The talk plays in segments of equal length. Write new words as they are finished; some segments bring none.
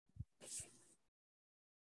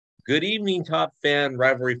Good evening, Top Fan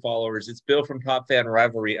Rivalry followers. It's Bill from Top Fan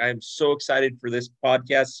Rivalry. I am so excited for this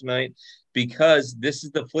podcast tonight because this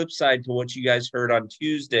is the flip side to what you guys heard on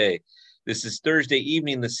Tuesday. This is Thursday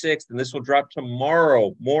evening, the 6th, and this will drop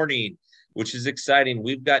tomorrow morning, which is exciting.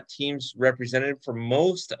 We've got teams represented for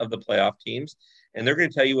most of the playoff teams, and they're going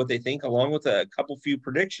to tell you what they think along with a couple few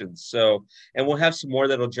predictions. And we'll have some more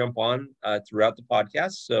that'll jump on throughout the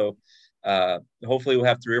podcast. Hopefully we'll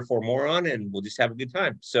have 3 or 4 more on and we'll just have a good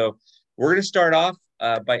time. So we're going to start off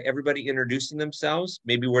by everybody introducing themselves,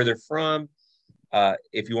 maybe where they're from.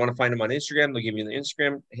 If you want to find them on Instagram, they'll give you the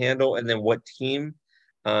Instagram handle and then what team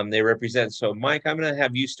they represent. So Mike, I'm going to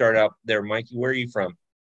have you start out there. Mikey, where are you from?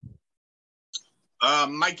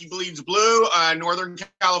 Mikey bleeds blue, Northern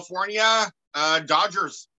California,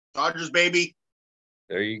 Dodgers, baby.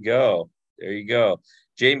 There you go.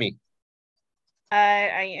 Jamye.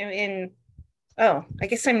 I am in, I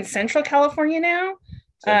guess I'm in Central California now.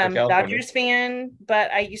 California. Dodgers fan,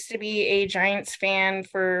 but I used to be a Giants fan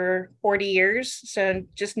for 40 years. So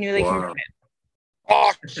just newly converted.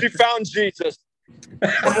 Oh, she found Jesus.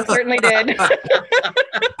 I certainly did.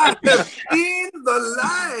 I have seen the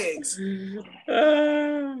lights.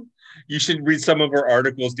 You should read some of her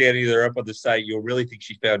articles, Danny. They're up on the site. You'll really think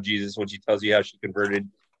she found Jesus when she tells you how she converted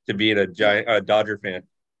to being a Dodger fan.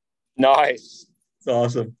 Nice.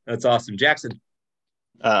 That's awesome. Jackson.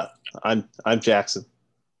 I'm Jackson.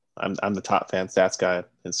 I'm the Top Fan Stats guy on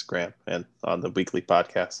Instagram and on the weekly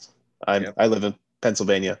podcast. I live in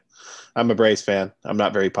Pennsylvania. I'm a Braves fan. I'm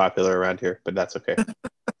not very popular around here, but that's okay.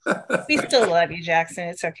 We still love you, Jackson.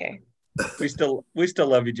 It's okay. We still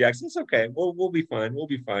love you, Jackson. It's okay. We'll be fine. We'll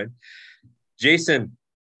be fine. Jason.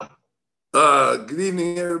 Good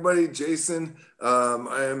evening, everybody. Jason.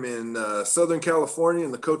 I am in Southern California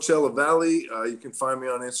in the Coachella Valley. You can find me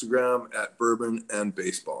on Instagram at Bourbon and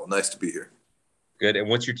Baseball. Nice to be here. Good. And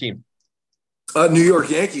what's your team? New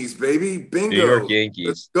York Yankees, baby. Bingo. New York Yankees.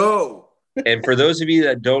 Let's go. And for those of you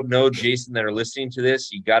that don't know Jason that are listening to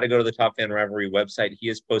this, you got to go to the Top Fan Rivalry website. He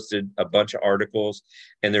has posted a bunch of articles,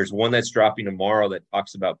 and there's one that's dropping tomorrow that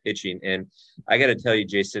talks about pitching. And I got to tell you,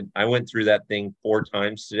 Jason, I went through that thing 4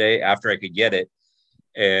 times today after I could get it.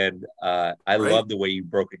 And I love the way you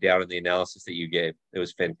broke it down in the analysis that you gave. It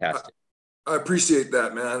was fantastic. I appreciate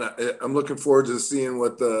that, man. I'm looking forward to seeing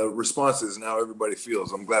what the response is and how everybody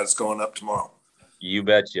feels. I'm glad it's going up tomorrow. You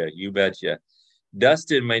betcha.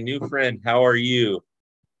 Dustin, my new friend, how are you?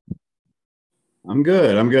 I'm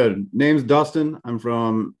good. Name's Dustin. I'm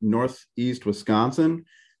from Northeast Wisconsin,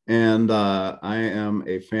 and I am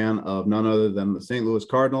a fan of none other than the St. Louis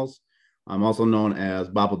Cardinals. I'm also known as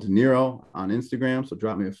Bobble De Niro on Instagram, so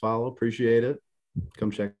drop me a follow. Appreciate it.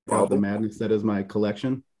 Come check out the madness that is my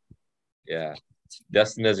collection. Yeah,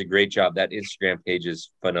 Dustin does a great job. That Instagram page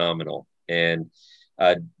is phenomenal, and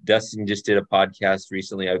Dustin just did a podcast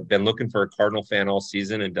recently. I've been looking for a Cardinal fan all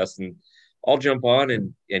season, and Dustin, I'll jump on,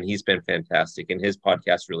 and he's been fantastic. And his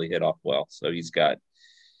podcast really hit off well. So he's got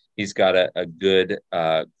a good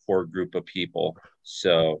core group of people.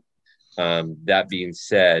 So that being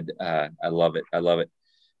said, I love it.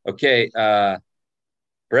 Okay,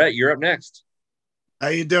 Brett, you're up next. How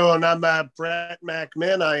you doing? I'm Brett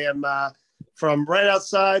McMinn. I am from right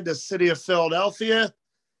outside the city of Philadelphia.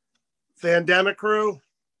 Fandemic Crew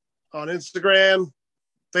on Instagram,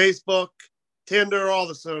 Facebook, Tinder, all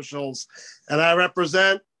the socials. And I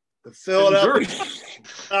represent the Philadelphia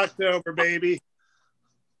October, baby.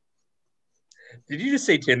 Did you just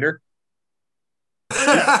say Tinder?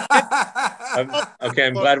 I'm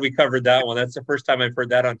glad we covered that one. That's the first time I've heard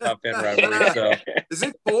that on Top Fan Rivalry. So. Is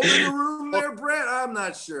it cold in the room there, Brett? I'm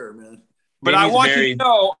not sure, man. But I want you to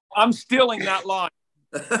know I'm stealing that line.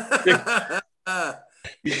 That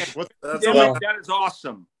is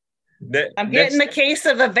awesome. I'm getting the case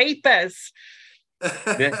of the vapors.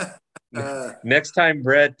 Next time,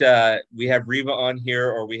 Brett, we have Reva on here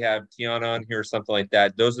or we have Tiana on here or something like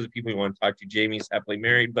that. Those are the people we want to talk to. Jamie's happily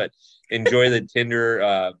married, but enjoy the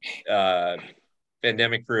Tinder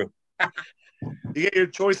Pandemic Crew. You get your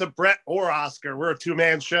choice of Brett or Oscar. We're a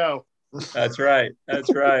 2-man show. That's right. That's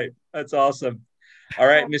awesome. All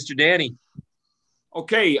right, Mr. Danny.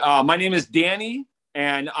 Okay, my name is Danny,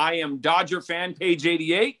 and I am Dodger fan, page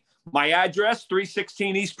 88. My address,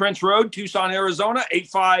 316 East Prince Road, Tucson, Arizona,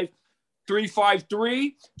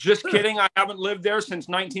 85353. Just kidding. I haven't lived there since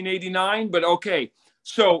 1989, but okay.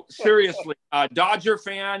 So seriously, Dodger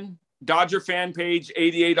fan page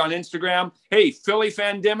 88 on Instagram. Hey, Philly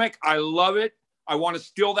Fandemic. I love it. I want to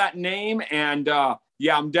steal that name. And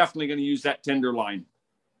I'm definitely going to use that Tinder line.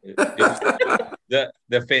 The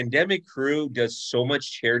Fandemic Crew does so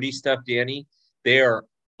much charity stuff, Danny. They are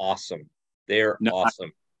awesome. They are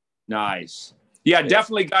awesome. Nice. Yeah,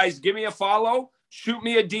 definitely, guys. Give me a follow. Shoot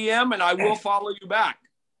me a DM, and I will follow you back.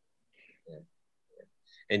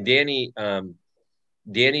 And Danny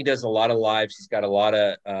does a lot of lives. He's got a lot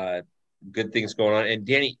of good things going on. And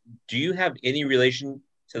Danny, do you have any relation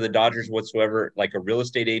to the Dodgers whatsoever, like a real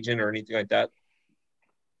estate agent or anything like that?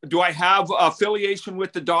 Do I have affiliation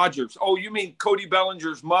with the Dodgers? Oh, you mean Cody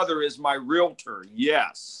Bellinger's mother is my realtor?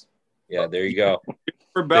 Yes. Yeah, there you go.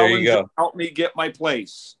 For Bellinger, help me get my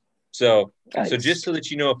place. So just so that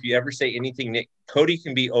you know, if you ever say anything, Nick, Cody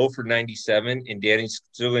can be 0 for 97, and Danny's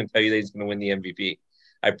still going to tell you that he's going to win the MVP.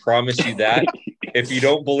 I promise you that. If you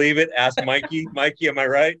don't believe it, ask Mikey. Mikey, am I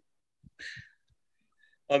right?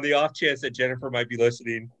 On the off chance that Jennifer might be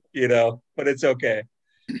listening, but it's okay.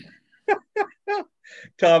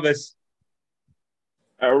 Thomas.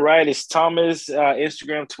 All right, it's Thomas,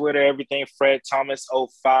 Instagram, Twitter, everything. Fred Thomas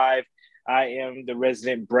 05. I am the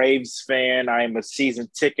resident Braves fan. I am a season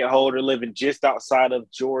ticket holder living just outside of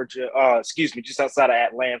just outside of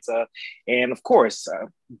Atlanta. And of course,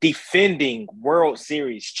 defending World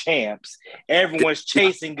Series champs. Everyone's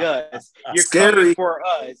chasing us. You're coming for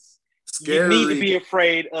us. Scary. You need to be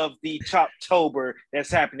afraid of the Choptober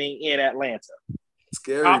that's happening in Atlanta.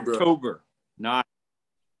 Scary, bro. Choptober. Not.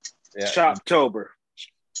 Yeah. Choptober.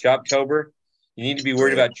 You need to be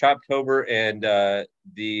worried about Choptober and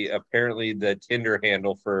apparently the Tinder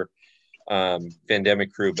handle for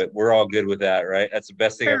Pandemic Crew, but we're all good with that, right? That's the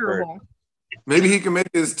best thing I've heard. Maybe he can make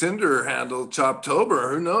his Tinder handle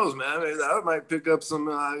Choptober. Who knows, man? Maybe that might pick up some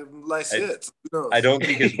nice hits. Who knows? I don't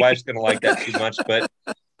think his wife's going to like that too much, but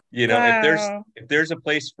if there's a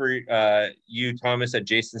place for you, Thomas, at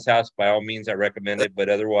Jason's house, by all means, I recommend it. But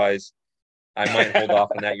otherwise, I might hold off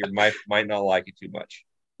on that. You might not like it too much.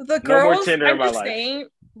 The girls, I'm just saying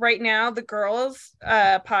right now, the girls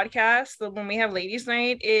podcast, when we have ladies'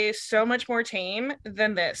 night, is so much more tame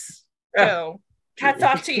than this. So hats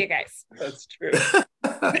off to you guys. That's true.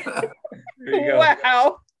 There you go.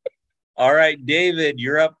 Wow. All right, David,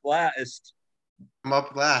 you're up last. I'm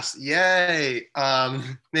up last. Yay.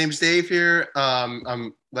 Name's Dave here.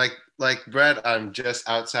 I'm like Brett, I'm just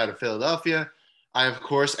outside of Philadelphia. I, of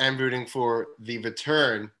course, am rooting for the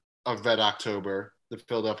return of Red October, the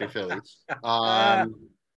Philadelphia Phillies.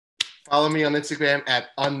 Follow me on Instagram at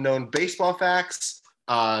Unknown Baseball Facts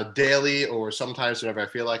daily, or sometimes whenever I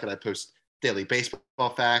feel like it, I post daily baseball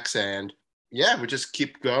facts. And yeah, we just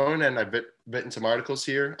keep going. And I've written some articles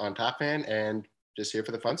here on Top Fan and just here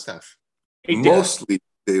for the fun stuff. Hey, Mostly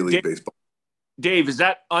daily baseball. Dave, is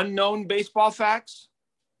that Unknown Baseball Facts?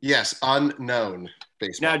 Yes, Unknown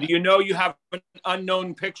Baseball. Now, do you know you have an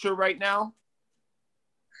unknown picture right now?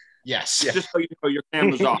 Yes. Just so you know your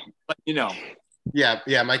camera's off. Let you know. Yeah.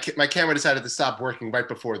 My camera decided to stop working right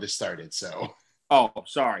before this started. So. Oh,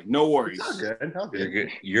 sorry. No worries. All good. All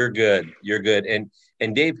good. You're good.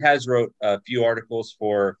 And Dave has wrote a few articles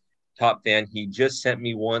for Top Fan. He just sent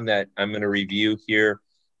me one that I'm going to review here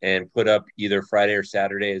and put up either Friday or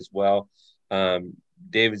Saturday as well.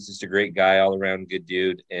 David's just a great guy, all around good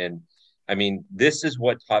dude. And I mean, this is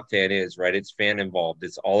what Top Fan is, right? It's fan involved.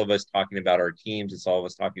 It's all of us talking about our teams. It's all of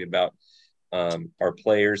us talking about our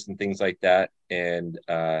players and things like that. And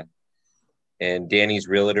Danny's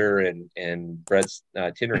realtor and Brett's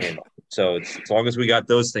Tinder handle. So it's, as long as we got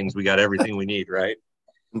those things, we got everything we need, right?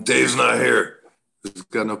 Dave's not here. He's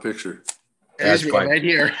got no picture. That's fine. Right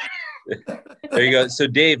here. There you go. So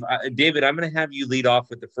David, I'm going to have you lead off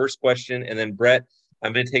with the first question, and then Brett,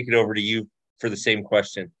 I'm going to take it over to you for the same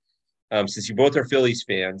question. Since you both are Phillies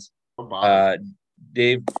fans,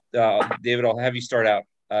 David, I'll have you start out.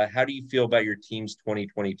 How do you feel about your team's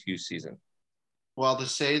 2022 season? Well, to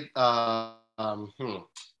say,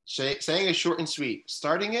 saying it short and sweet.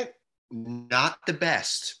 Starting it, not the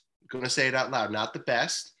best. I'm going to say it out loud, not the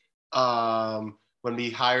best. When we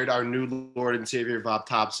hired our new Lord and Savior, Bob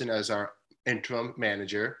Thompson, as our interim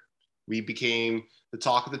manager, we became the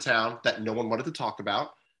talk of the town that no one wanted to talk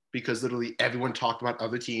about because literally everyone talked about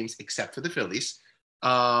other teams except for the Phillies.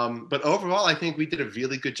 But overall, I think we did a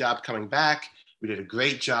really good job coming back. We did a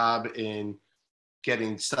great job in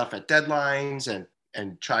getting stuff at deadlines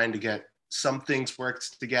and trying to get some things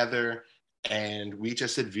worked together. And we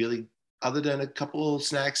just did really, other than a couple of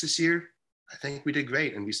snags this year, I think we did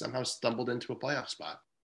great, and we somehow stumbled into a playoff spot.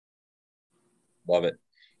 Love it.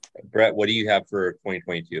 Brett, what do you have for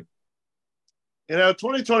 2022?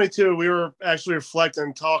 2022, we were actually reflecting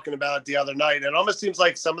and talking about it the other night. It almost seems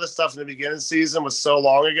like some of the stuff in the beginning of the season was so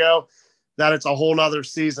long ago that it's a whole nother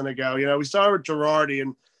season ago. We started with Girardi,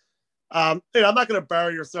 and I'm not going to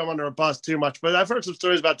bury or throw him under a bus too much, but I've heard some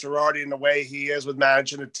stories about Girardi and the way he is with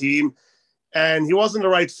managing a team, and he wasn't the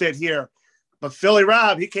right fit here. But Philly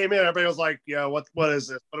Rob, he came in. Everybody was like, "Yo, what is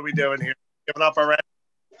this? What are we doing here? Giving up already?"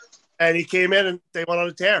 And he came in and they went on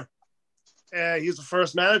a tear. He's the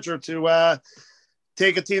first manager to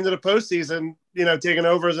take a team to the postseason. Taking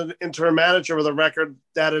over as an interim manager with a record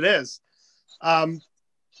that it is. I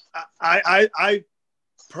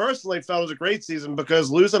personally felt it was a great season because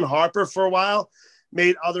losing Harper for a while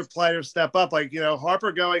made other players step up. Like,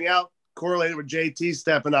 Harper going out correlated with JT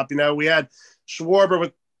stepping up. We had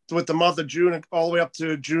Schwarber with the month of June all the way up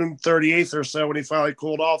to June 38th or so when he finally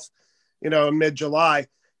cooled off, in mid-July.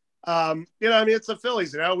 It's the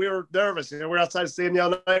Phillies, we were nervous. We're outside the stadium the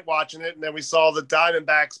other night watching it, and then we saw the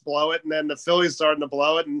Diamondbacks blow it, and then the Phillies starting to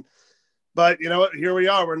blow it. But you know what? Here we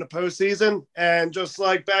are. We're in the postseason, and just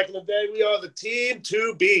like back in the day, we are the team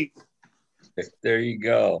to beat. There you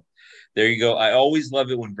go. There you go. I always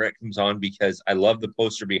love it when Brett comes on because I love the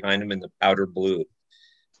poster behind him in the powder blue.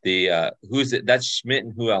 Who is it? That's Schmidt,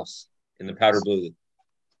 and who else in the powder blue?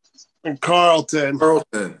 And Carlton.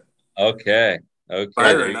 Okay. Byron,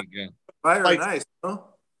 there you go. Byron, nice. Huh?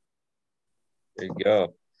 There you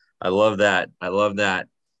go. I love that.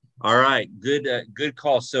 All right. Good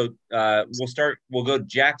call. So we'll go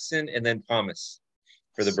Jackson and then Thomas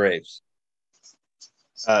for the Braves.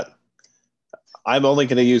 I'm only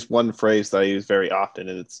going to use one phrase that I use very often,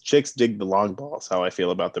 and it's "chicks dig the long balls." How I feel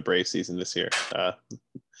about the Braves season this year.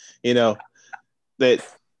 That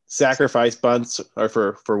sacrifice bunts are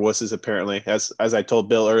for wusses apparently. As I told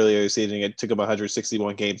Bill earlier this evening, it took him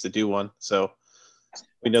 161 games to do one. So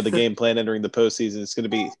we know the game plan entering the postseason is going to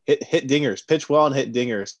be hit dingers, pitch well and hit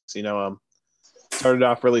dingers. Started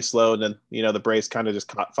off really slow, and then the Braves kind of just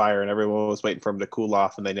caught fire, and everyone was waiting for him to cool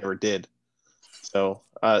off, and they never did. So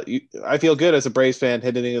I feel good as a Braves fan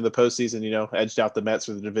heading into the postseason. Edged out the Mets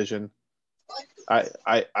for the division.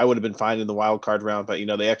 I would have been fine in the wild card round, but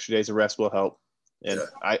the extra days of rest will help. And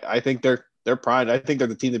yeah. I think they're primed. I think they're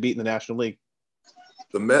the team to beat in the National League.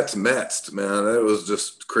 The Mets, man. That was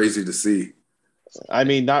just crazy to see. I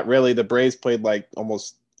mean, not really. The Braves played like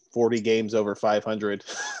almost 40 games over 500.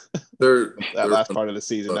 That last part of the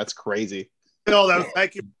season. That's crazy.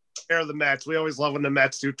 Thank you for the Mets. We always love when the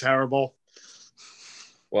Mets do terrible.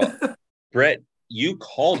 Well, Brett, you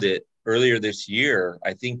called it earlier this year.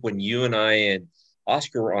 I think when you and I and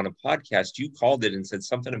Oscar were on a podcast, you called it and said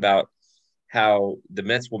something about how the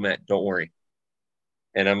Mets will Met. Don't worry.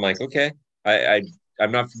 And I'm like, okay,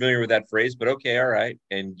 I'm not familiar with that phrase, but okay, all right.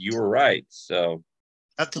 And you were right. So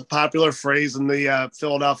that's a popular phrase in the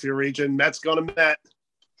Philadelphia region. Mets going to Met.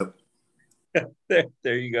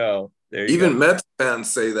 There you go. Even Mets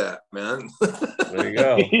fans say that, man. There you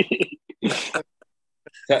go.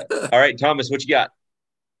 All right, Thomas, what you got?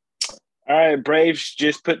 All right, Braves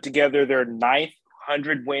just put together their 9th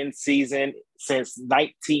 100-win season since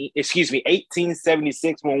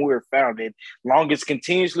 1876 when we were founded. Longest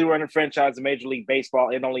continuously running franchise in Major League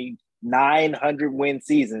Baseball in only 900-win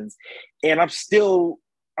seasons. And I'm still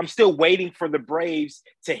waiting for the Braves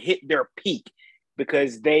to hit their peak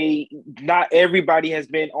because not everybody has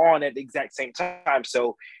been on at the exact same time.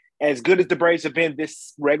 So as good as the Braves have been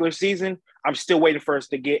this regular season, I'm still waiting for us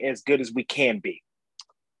to get as good as we can be.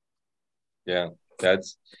 Yeah,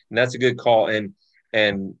 that's a good call.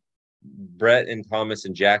 And Brett and Thomas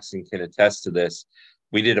and Jackson can attest to this.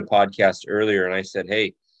 We did a podcast earlier, and I said,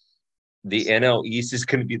 hey, the NL East is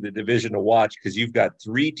going to be the division to watch because you've got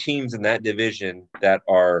 3 teams in that division that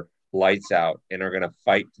are lights out and are going to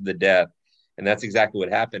fight to the death. And that's exactly what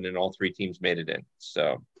happened, and all 3 teams made it in.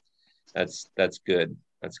 So that's good.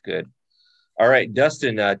 That's good. All right,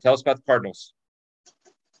 Dustin, tell us about the Cardinals.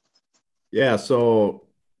 Yeah, so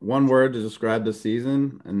one word to describe this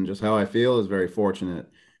season and just how I feel is very fortunate.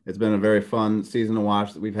 It's been a very fun season to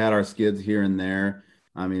watch. We've had our skids here and there.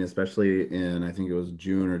 I mean, especially in, I think it was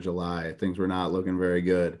June or July, things were not looking very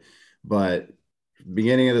good. But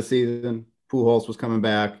beginning of the season, Pujols was coming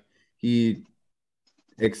back. He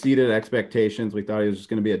exceeded expectations. We thought he was just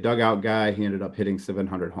going to be a dugout guy. He ended up hitting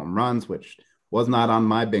 700 home runs, which was not on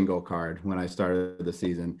my bingo card when I started the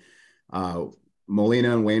season.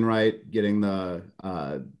 Molina and Wainwright getting the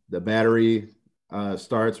battery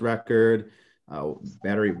starts record.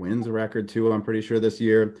 Battery wins a record too, I'm pretty sure, this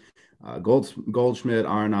year. Goldschmidt,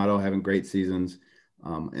 Arenado having great seasons.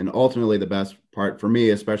 And ultimately the best part for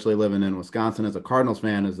me, especially living in Wisconsin as a Cardinals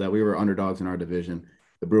fan, is that we were underdogs in our division.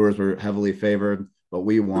 The Brewers were heavily favored, but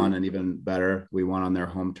we won, and even better, we won on their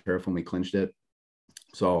home turf when we clinched it.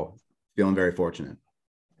 So feeling very fortunate.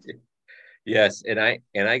 Yes, and I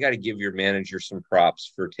got to give your manager some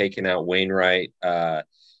props for taking out Wainwright,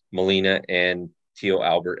 Molina, and Tio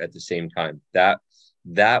Albert at the same time. That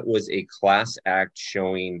was a class act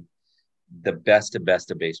showing the best of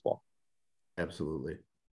baseball. Absolutely.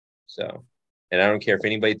 So, and I don't care if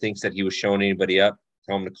anybody thinks that he was showing anybody up,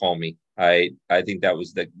 tell him to call me. I think that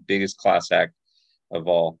was the biggest class act of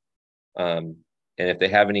all. And if they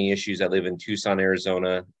have any issues, I live in Tucson,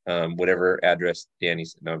 Arizona, whatever address Danny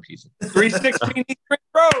said. No, I'm teasing. 316 East Ring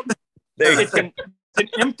Road. It's an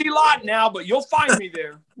empty lot now, but you'll find me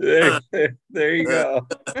there. There you go.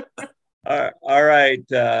 All right.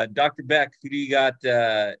 Dr. Beck, who do you got,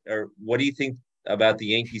 or what do you think about the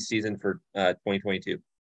Yankees season for 2022?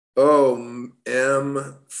 Oh,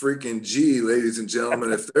 M freaking G, ladies and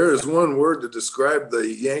gentlemen. If there is one word to describe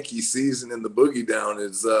the Yankee season in the boogie down,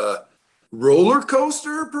 is roller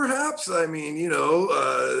coaster, perhaps. I mean,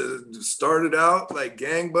 started out like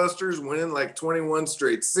gangbusters, winning like 21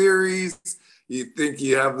 straight series. You think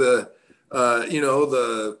you have the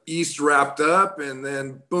East wrapped up, and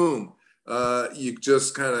then boom, you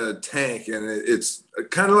just kind of tank. And it's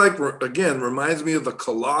kind of like, again, reminds me of the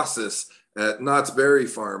Colossus at Knott's Berry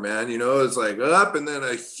Farm, man. It's like up and then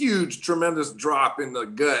a huge, tremendous drop in the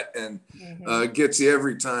gut, and gets you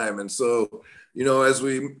every time. And so, as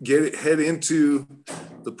we head into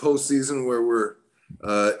the postseason, where we're,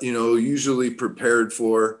 usually prepared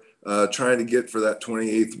for trying to get for that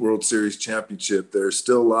 28th World Series championship, there's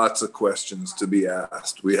still lots of questions to be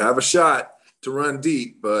asked. We have a shot to run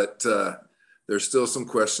deep, but there's still some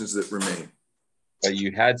questions that remain. But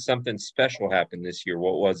you had something special happen this year.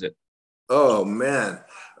 What was it? Oh man,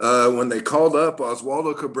 when they called up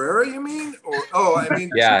Oswaldo Cabrera, you mean?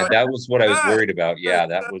 Yeah, that was what I was worried about. Yeah,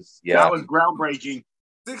 that was groundbreaking.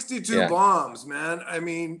 62 bombs, man. I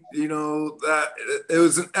mean, that it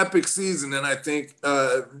was an epic season, and I think,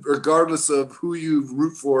 regardless of who you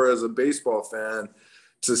root for as a baseball fan,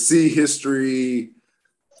 to see history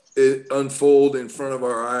unfold in front of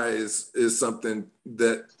our eyes is something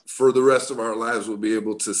that for the rest of our lives we'll be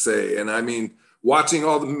able to say. And I mean, watching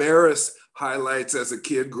all the Maris highlights as a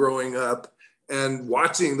kid growing up, and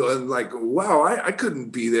watching like, wow, I couldn't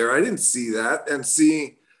be there. I didn't see that. And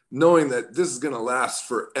knowing that this is going to last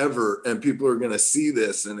forever and people are going to see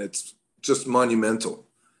this, and it's just monumental.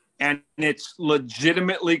 And it's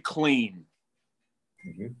legitimately clean.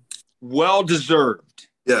 Well deserved.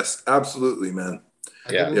 Yes, absolutely, man.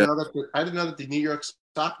 I didn't know that the New York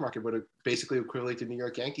stock market would have basically equivalent to New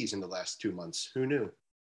York Yankees in the last 2 months. Who knew?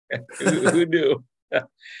 Who knew?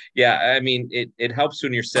 Yeah, I mean, it helps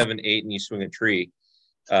when you're 7'8" and you swing a tree,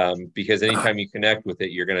 because anytime you connect with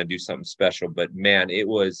it, you're going to do something special. But man, it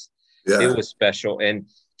was special. And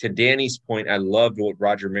to Danny's point, I loved what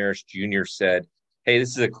Roger Maris Jr. said. Hey,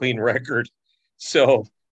 this is a clean record. So,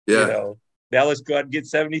 now let's go ahead and get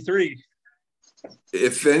 73.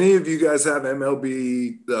 If any of you guys have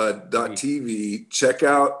MLB.TV, check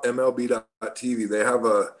out MLB.TV. They have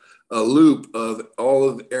a loop of all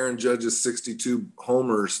of Aaron Judge's 62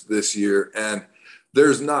 homers this year, and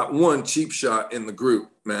there's not one cheap shot in the group,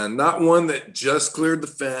 man. Not one that just cleared the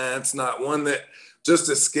fence, not one that just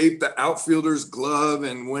escaped the outfielder's glove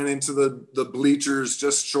and went into the bleachers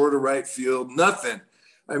just short of right field. Nothing.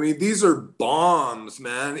 I mean, these are bombs,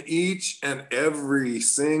 man, each and every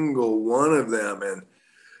single one of them. And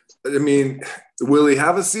I mean, will he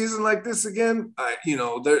have a season like this again?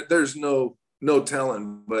 There's no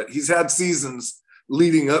telling, but he's had seasons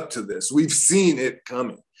leading up to this. We've seen it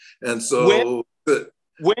coming. And so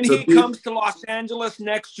when he comes to Los Angeles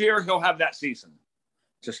next year, he'll have that season.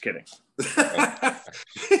 Just kidding. I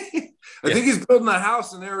think he's building a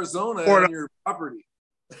house in Arizona on your property.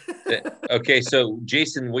 Okay, so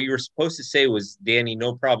Jason, what you were supposed to say was, Danny,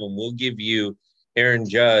 no problem. We'll give you Aaron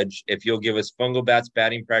Judge if you'll give us fungo bats,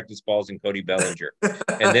 batting practice balls, and Cody Bellinger,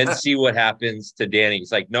 and then see what happens to Danny.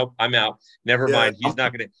 He's like, nope, I'm out. Never mind. He's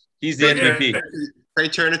not gonna. He's the MVP. Trey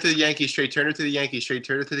Turner to the Yankees. Trey Turner to the Yankees. Trey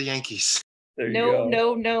Turner to the Yankees.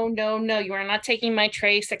 No. You are not taking my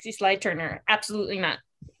Trey Sexy Slide Turner. Absolutely not.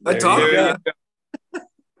 I told you.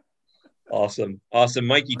 Awesome.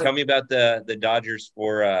 Mikey, tell me about the Dodgers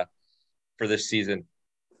for this season.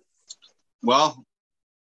 Well,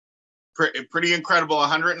 pretty incredible.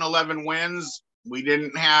 111 wins. We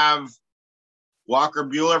didn't have Walker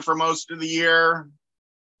Buehler for most of the year.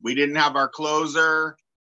 We didn't have our closer,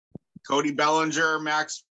 Cody Bellinger,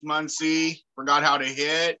 Max Muncy, forgot how to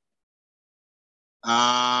hit.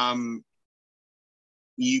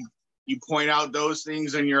 You point out those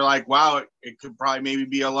things and you're like, wow, it could probably maybe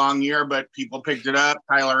be a long year, but people picked it up.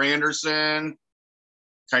 Tyler Anderson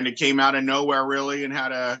kind of came out of nowhere really and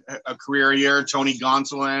had a career year. Tony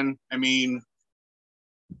Gonsolin. I mean,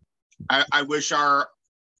 I wish our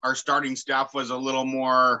starting staff was a little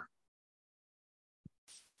more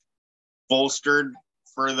bolstered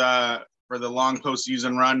for the long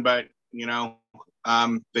postseason run, but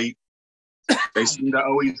They seem to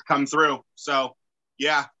always come through. So,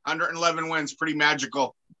 yeah, 111 wins, pretty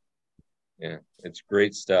magical. Yeah, it's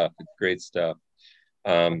great stuff. It's great stuff.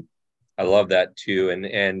 I love that too.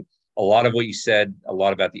 And a lot of what you said, a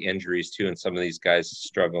lot about the injuries too, and some of these guys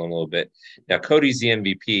struggling a little bit. Now, Cody's the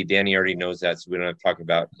MVP. Danny already knows that, so we don't have to talk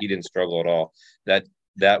about. He didn't struggle at all. That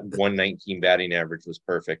 119 batting average was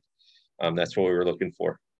perfect. That's what we were looking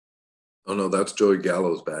for. Oh no, that's Joey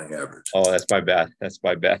Gallo's batting average. Oh, that's my bad. That's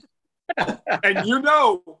my bad. And you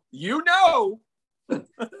know.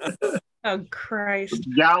 Oh Christ!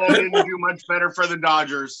 Gallo didn't do much better for the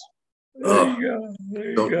Dodgers. There you go. There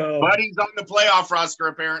you go. But he's on the playoff roster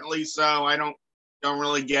apparently, so I don't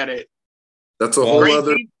really get it. That's a whole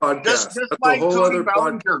other podcast. Just like Cody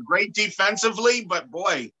Bellinger, great defensively, but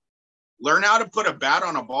boy, learn how to put a bat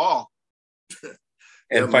on a ball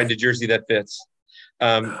and find a jersey that fits.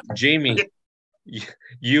 Jamye,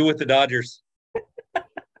 you with the Dodgers.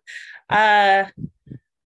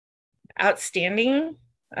 Outstanding.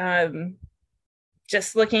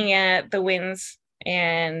 Just looking at the wins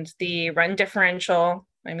and the run differential,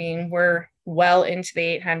 I mean, we're well into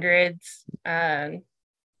the 800s.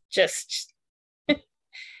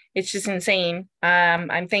 It's just insane.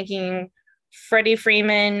 I'm thinking Freddie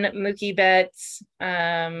Freeman, Mookie Betts,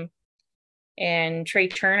 and Trey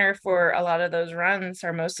Turner for a lot of those runs,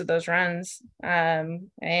 or most of those runs. And,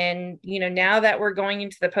 now that we're going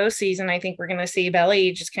into the postseason, I think we're going to see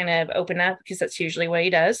Belly just kind of open up, because that's usually what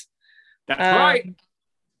he does. That's right.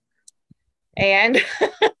 And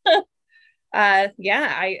I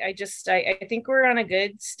think we're on a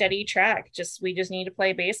good, steady track. We just need to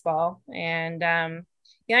play baseball. And I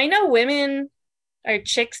know women or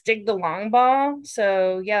chicks dig the long ball.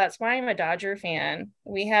 So yeah, that's why I'm a Dodger fan.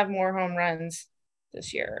 We have more home runs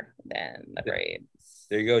this year than the Braves.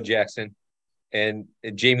 There you go, Jackson. And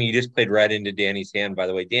Jamye, you just played right into Danny's hand, by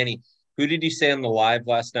the way. Danny, who did you say on the live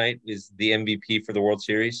last night is the MVP for the World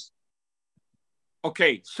Series?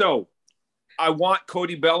 Okay, so I want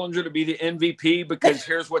Cody Bellinger to be the MVP, because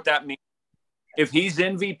here's what that means. If he's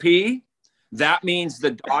MVP, that means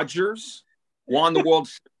the Dodgers won the World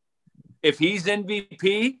Series. If he's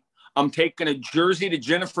MVP, I'm taking a jersey to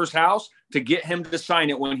Jennifer's house to get him to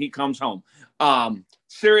sign it when he comes home.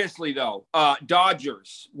 Seriously, though,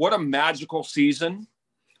 Dodgers, what a magical season.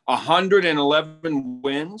 111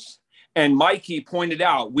 wins. And Mikey pointed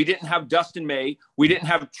out, we didn't have Dustin May. We didn't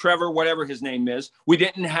have Trevor, whatever his name is. We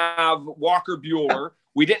didn't have Walker Buehler.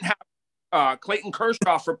 We didn't have Clayton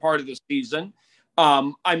Kershaw for part of the season.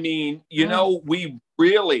 We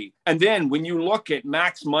really, and then when you look at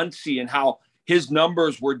Max Muncy and how his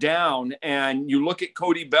numbers were down, and you look at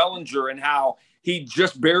Cody Bellinger and how he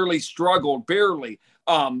just barely struggled,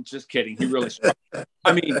 just kidding. He really struggled.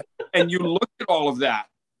 And you look at all of that,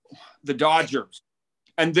 the Dodgers,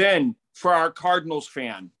 and then for our Cardinals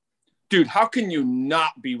fan, dude, how can you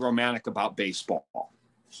not be romantic about baseball?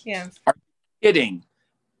 Yeah. Are you kidding?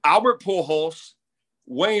 Albert Pujols,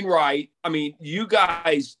 Wainwright, you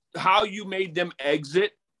guys, how you made them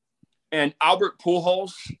exit, and Albert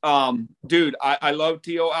Pujols, dude, I love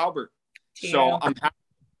T.O. Albert. So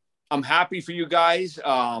I'm happy for you guys.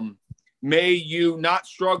 May you not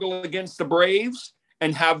struggle against the Braves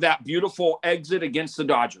and have that beautiful exit against the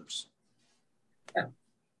Dodgers. Yeah.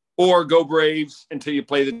 Or go Braves until you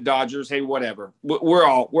play the Dodgers. Hey, whatever. We're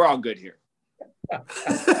all good here.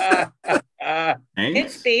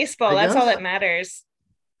 It's baseball. That's all that matters.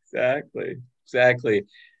 Exactly.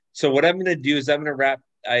 So what I'm going to do is I'm going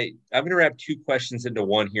to wrap two questions into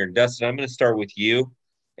one here. Dustin, I'm going to start with you,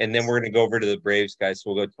 and then we're going to go over to the Braves guys.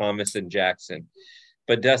 So we'll go Thomas and Jackson.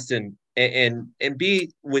 But Dustin, and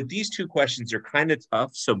be with these two questions are kind of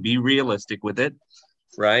tough, so be realistic with it,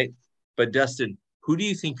 right? But Dustin, what do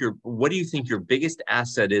you think your biggest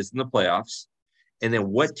asset is in the playoffs? And then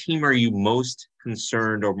what team are you most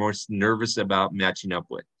concerned or most nervous about matching up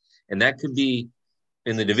with? And that could be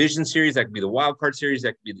in the division series, that could be the wild card series,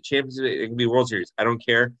 that could be the championship, it could be World Series. I don't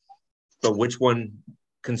care. But which one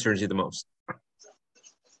concerns you the most?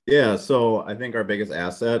 Yeah, so I think our biggest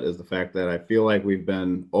asset is the fact that I feel like we've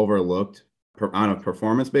been overlooked on a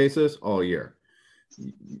performance basis all year.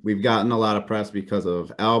 We've gotten a lot of press because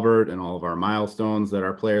of Albert and all of our milestones that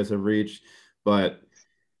our players have reached. But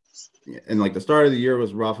the start of the year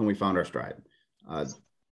was rough and we found our stride.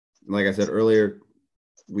 Like I said earlier,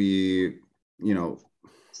 I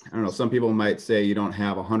don't know, some people might say you don't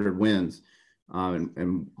have 100 wins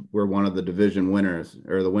and we're one of the division winners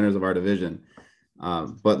or the winners of our division.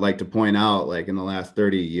 But to point out, in the last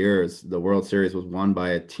 30 years, the World Series was won by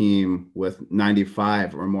a team with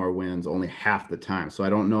 95 or more wins only half the time. So I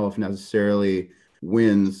don't know if necessarily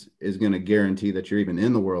wins is going to guarantee that you're even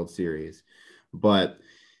in the World Series. But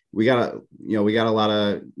we got a lot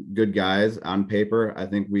of good guys on paper. I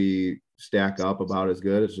think we stack up about as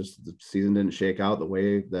good. It's just the season didn't shake out the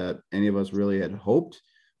way that any of us really had hoped,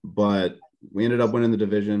 but we ended up winning the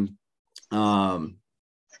division.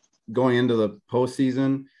 Going into the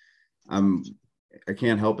postseason, I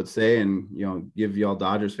can't help but say, and, give y'all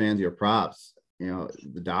Dodgers fans your props.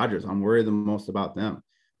 The Dodgers, I'm worried the most about them.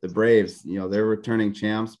 The Braves, they're returning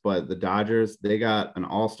champs, but the Dodgers, they got an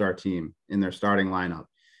all-star team in their starting lineup.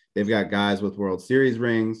 They've got guys with World Series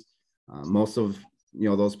rings. Most of,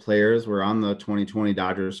 those players were on the 2020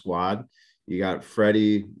 Dodgers squad. You got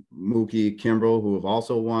Freddie, Mookie, Kimbrel, who have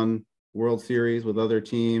also won World Series with other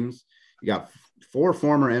teams. You got 4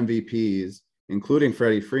 former MVPs, including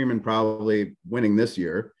Freddie Freeman, probably winning this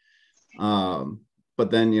year. But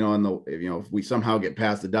then, if we somehow get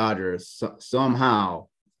past the Dodgers, somehow,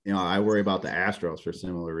 I worry about the Astros for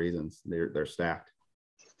similar reasons. They're stacked.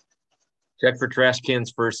 Check for trash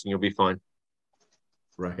cans first, and you'll be fine.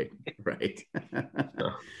 Right.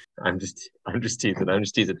 No, I'm just teasing.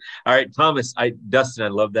 All right, Thomas. Dustin, I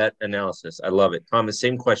love that analysis. I love it. Thomas,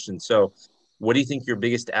 same question. So, what do you think your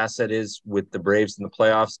biggest asset is with the Braves in the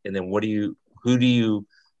playoffs? And then who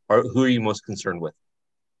are you most concerned with?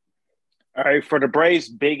 All right, for the Braves'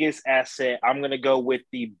 biggest asset, I'm going to go with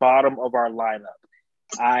the bottom of our lineup.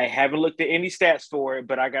 I haven't looked at any stats for it,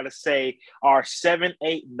 but I got to say our 7,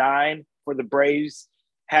 8, 9 for the Braves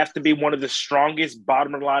have to be one of the strongest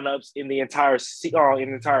bottom of lineups in the entire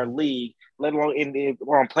league, let alone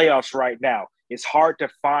on playoffs right now. It's hard to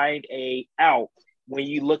find a out when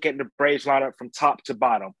you look at the Braves lineup from top to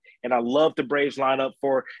bottom. And I love the Braves lineup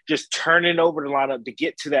for just turning over the lineup to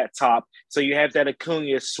get to that top. So you have that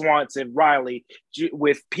Acuna, Swanson, Riley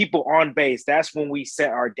with people on base. That's when we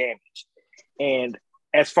set our damage. And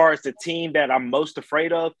as far as the team that I'm most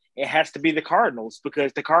afraid of, it has to be the Cardinals,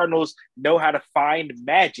 because the Cardinals know how to find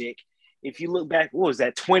magic. If you look back, what was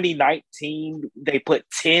that, 2019? They put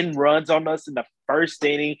 10 runs on us in the first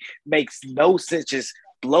inning. Makes no sense, just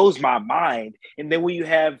blows my mind. And then when you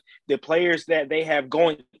have the players that they have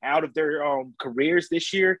going out of their careers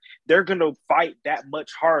this year, they're going to fight that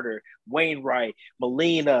much harder. Wainwright,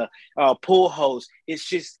 Molina, Pujols. It's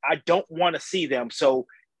just, I don't want to see them. So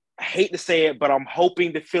I hate to say it, but I'm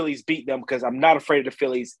hoping the Phillies beat them, because I'm not afraid of the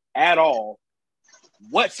Phillies at all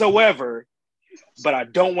whatsoever, but I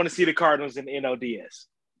don't want to see the Cardinals in the NLDS.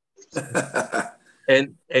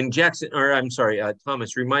 And Jackson, or I'm sorry,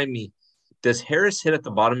 Thomas, remind me, does Harris hit at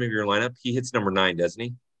the bottom of your lineup? He hits number 9, doesn't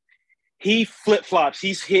he? He flip-flops.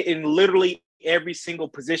 He's hitting literally every single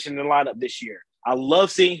position in the lineup this year. I love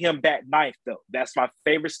seeing him bat 9th, though. That's my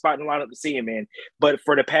favorite spot in the lineup to see him in. But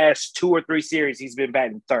for the past 2 or 3 series, he's been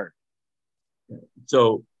batting 3rd.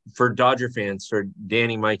 So for Dodger fans, for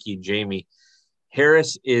Danny, Mikey, Jamie,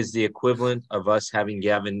 Harris is the equivalent of us having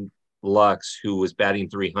Gavin Lux, who was batting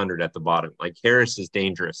 300 at the bottom. Like, Harris is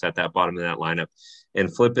dangerous at that bottom of that lineup.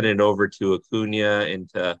 And flipping it over to Acuna and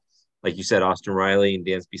to, like you said, Austin Riley and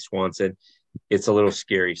Dansby Swanson, it's a little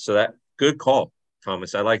scary. So that good call,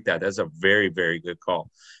 Thomas. I like that. That's a very, very good call.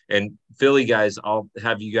 And Philly guys, I'll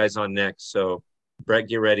have you guys on next. So Brett,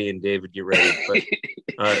 get ready, and David, get ready.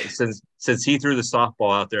 But since he threw the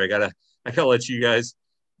softball out there, I gotta let you guys.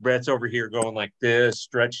 Brett's over here going like this,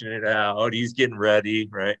 stretching it out. He's getting ready,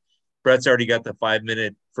 right? Brett's already got the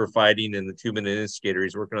 5-minute for fighting and the 2-minute instigator.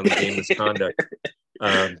 He's working on the game misconduct.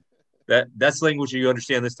 That's language you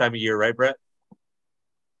understand this time of year, right, Brett?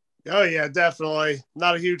 Oh yeah, definitely.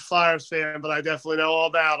 Not a huge Flyers fan, but I definitely know all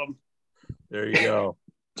about them. There you go.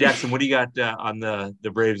 Jackson, what do you got on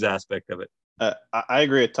the Braves aspect of it? I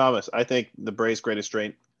agree with Thomas. I think the Braves' greatest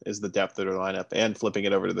strength is the depth of their lineup and flipping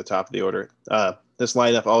it over to the top of the order. This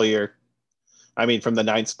lineup all year, I mean, from the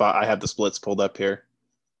 9th spot, I have the splits pulled up here.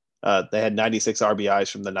 They had 96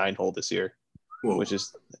 RBIs from the 9 hole this year, which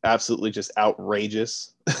is absolutely just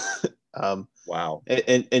outrageous. Wow.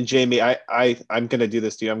 And Jamie, I'm going to do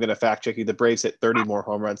this to you. I'm going to fact check you. The Braves hit 30 more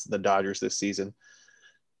home runs than the Dodgers this season.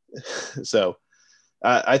 So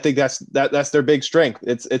I think that's their big strength.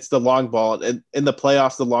 It's the long ball. And in the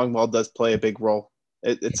playoffs, the long ball does play a big role.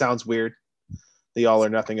 It sounds weird, the all or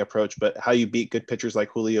nothing approach, but how you beat good pitchers like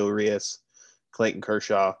Julio Urias, Clayton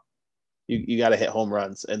Kershaw, you got to hit home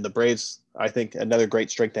runs. And the Braves, I think another great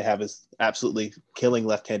strength they have is absolutely killing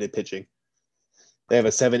left-handed pitching. They have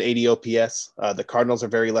a 780 OPS. The Cardinals are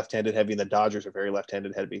very left-handed heavy, and the Dodgers are very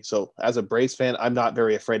left-handed heavy. So as a Braves fan, I'm not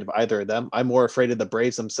very afraid of either of them. I'm more afraid of the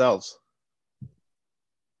Braves themselves.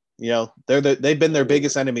 They've been their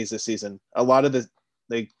biggest enemies this season.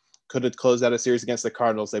 They could have closed out a series against the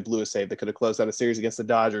Cardinals. They blew a save. They could have closed out a series against the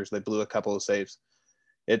Dodgers. They blew a couple of saves.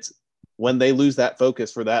 It's when they lose that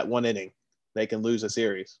focus for that one inning, they can lose a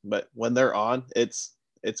series. But when they're on, it's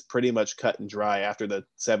pretty much cut and dry after the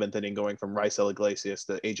 7th inning, going from Raisel Iglesias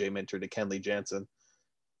to AJ Minter to Kenley Jansen.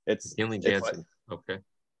 It's Jansen. Okay.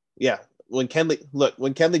 Yeah. When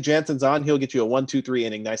Kenley Jansen's on, he'll get you a 1-2-3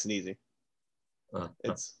 inning, nice and easy.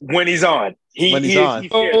 It's when he's on. When he's on.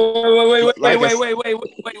 Wait.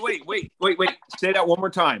 Say that one more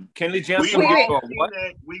time. Kenley Jansen.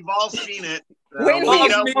 We've all seen it. When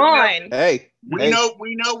he's on. Hey. We know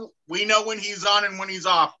when he's on and when he's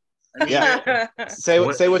off. I mean, Yeah. Say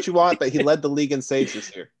what you want, but he led the league in saves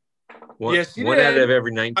this year. Yes, one out of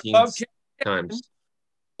every 19 times.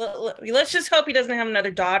 Let's just hope he doesn't have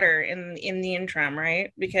another daughter in the interim,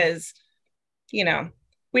 right? Because, you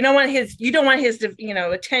don't want his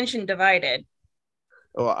attention divided.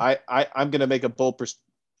 Well, I'm going to make a bold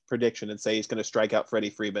prediction and say he's going to strike out Freddie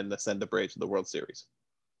Freeman to send the Braves to the World Series.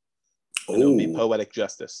 It'll be poetic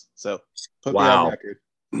justice. So put me on record.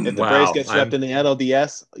 If the Braves get swept in the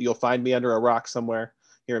NLDS, you'll find me under a rock somewhere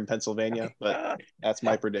here in Pennsylvania. But that's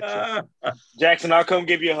my prediction. Jackson, I'll come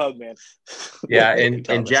give you a hug, man. Yeah,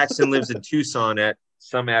 and Jackson lives in Tucson at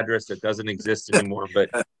some address that doesn't exist anymore. But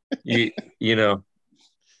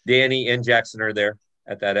Danny and Jackson are there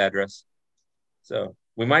at that address. So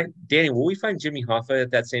Danny, will we find Jimmy Hoffa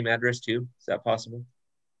at that same address too? Is that possible?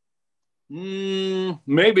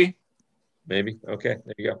 Maybe. Okay,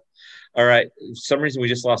 there you go. All right. For some reason we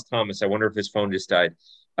just lost Thomas. I wonder if his phone just died.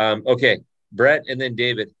 Okay, Brett and then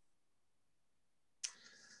David.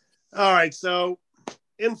 All right. So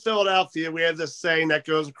in Philadelphia, we have this saying that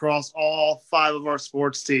goes across all 5 of our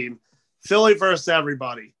sports team: Philly versus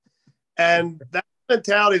everybody. And that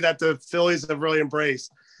mentality that the Phillies have really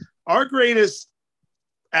embraced. Our greatest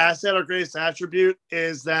asset, our greatest attribute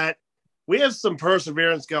is that we have some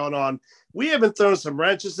perseverance going on. We have been throwing some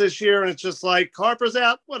wrenches this year, and it's just like, Harper's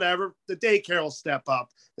out, whatever. The daycare will step up.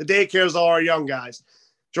 The daycare's all our young guys.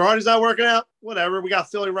 Girardi's not working out, whatever. We got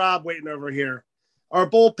Philly Rob waiting over here. Our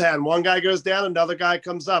bullpen, one guy goes down, another guy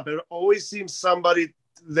comes up. It always seems somebody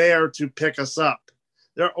there to pick us up.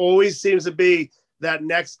 There always seems to be that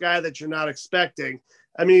next guy that you're not expecting.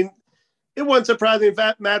 I mean, it wouldn't surprise me if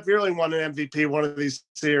Matt Vierling won an MVP one of these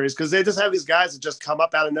series, because they just have these guys that just come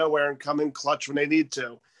up out of nowhere and come in clutch when they need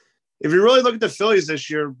to. If you really look at the Phillies this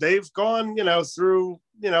year, they've gone, through,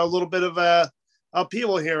 a little bit of a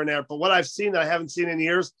upheaval here and there. But what I've seen that I haven't seen in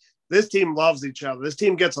years, this team loves each other. This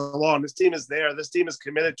team gets along. This team is there. This team is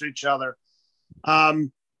committed to each other.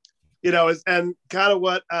 And kind of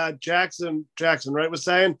what Jackson, right, was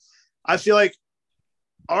saying, I feel like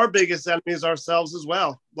our biggest enemy is ourselves as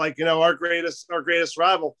well. Like, our greatest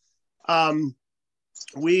rival.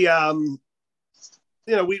 We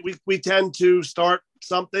tend to start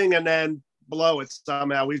something and then blow it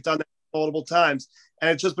somehow. We've done that multiple times. And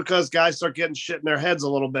it's just because guys start getting shit in their heads a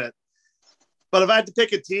little bit. But if I had to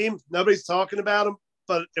pick a team, nobody's talking about them.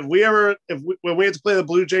 But when we had to play the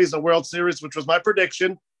Blue Jays in the World Series, which was my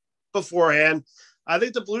prediction beforehand, I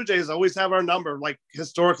think the Blue Jays always have our number. Like,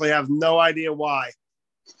 historically, I have no idea why.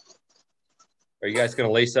 Are you guys going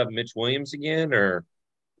to lace up Mitch Williams again, or?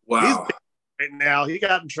 Wow. Right now, he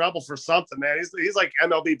got in trouble for something, man. He's like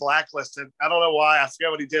MLB blacklisted. I don't know why. I forget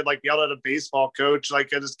what he did. Like, yelled at a baseball coach,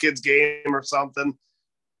 like at his kid's game or something.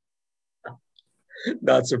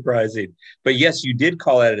 Not surprising, but yes, you did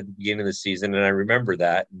call it at the beginning of the season, and I remember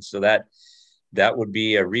that. And so that would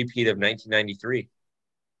be a repeat of 1993.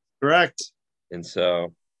 Correct. And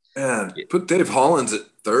so, man, put Dave Hollins at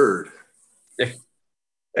third. There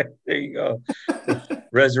you go.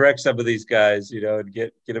 Resurrect some of these guys, and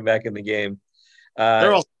get them back in the game.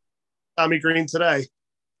 They're all Tommy Green today.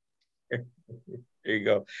 There you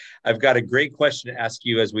go. I've got a great question to ask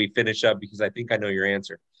you as we finish up, because I think I know your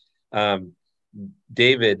answer.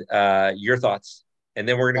 David, your thoughts, and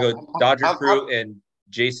then we're going to go Dodger Crew, and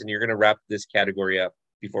Jason, you're going to wrap this category up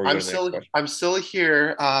before we go to the next question. I'm still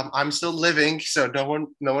here. I'm still living, so no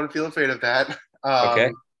one feel afraid of that.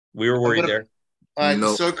 Okay, we were worried there.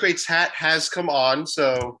 The Socrates hat has come on,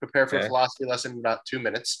 so prepare for a philosophy lesson in about 2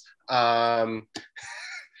 minutes. I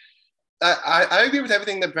agree with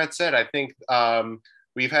everything that Brett said. I think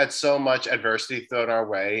we've had so much adversity thrown our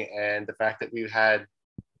way, and the fact that we've had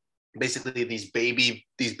basically these baby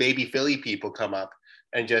Philly people come up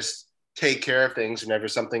and just take care of things whenever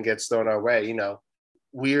something gets thrown our way.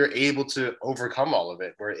 We're able to overcome all of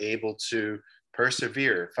it. We're able to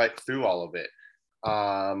persevere, fight through all of it.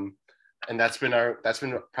 And that's been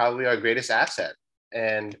probably our greatest asset.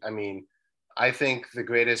 And I mean, I think the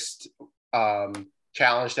greatest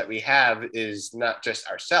challenge that we have is not just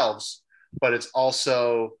ourselves, but it's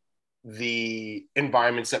also the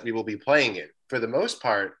environments that we will be playing in. for the most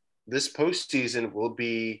part, this postseason will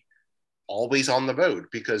be always on the road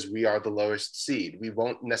because we are the lowest seed. We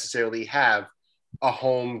won't necessarily have a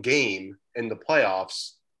home game in the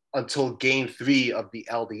playoffs until game 3 of the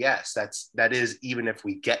LDS. That is even if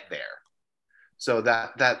we get there. So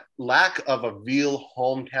that lack of a real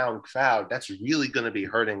hometown crowd, that's really going to be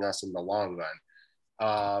hurting us in the long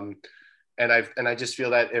run. And I just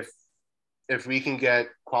feel that if we can get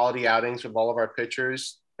quality outings from all of our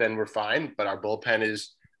pitchers, then we're fine. But our bullpen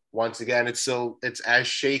is, once again, it's as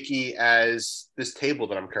shaky as this table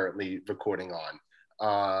that I'm currently recording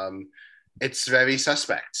on. It's very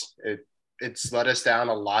suspect. It's let us down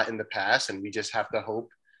a lot in the past, and we just have to hope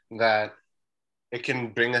that it can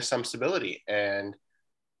bring us some stability. And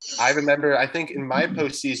I remember, I think in my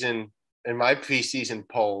preseason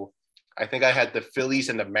poll, I think I had the Phillies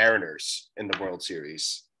and the Mariners in the World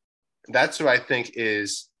Series. That's what I think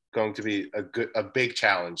is going to be a big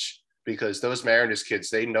challenge, because those Mariners kids,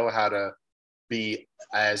 they know how to be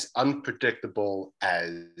as unpredictable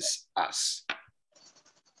as us.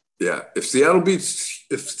 Yeah, if Seattle beats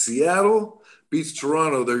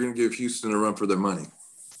Toronto, they're going to give Houston a run for their money.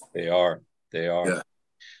 They are. Yeah.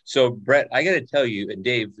 So, Brett, I got to tell you, and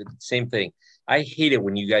Dave, same thing. I hate it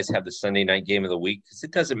when you guys have the Sunday night game of the week, because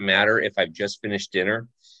it doesn't matter if I've just finished dinner.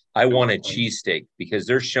 I want a cheesesteak, because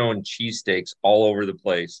they're showing cheesesteaks all over the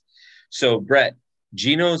place. So, Brett,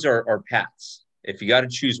 Geno's or Pat's? If you got to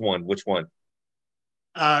choose one, which one?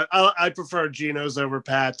 I prefer Geno's over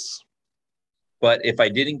Pat's. But if I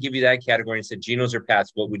didn't give you that category and said Geno's or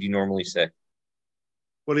Pat's, what would you normally say?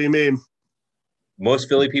 What do you mean? Most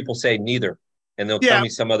Philly people say neither, and they'll tell me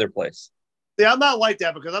some other place. Yeah, I'm not like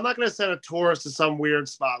that, because I'm not going to send a tourist to some weird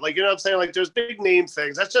spot. Like, you know what I'm saying? Like, there's big name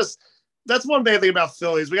things. That's one bad thing about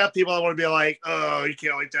Phillies. We got people that want to be like, oh, you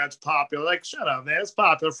can't like that. It's popular. Like, shut up, man. It's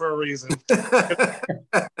popular for a reason.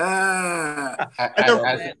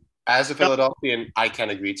 As a Philadelphian, I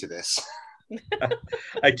can agree to this.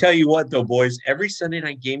 I tell you what, though, boys, every Sunday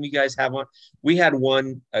night game you guys have on, we had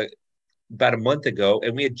one about a month ago,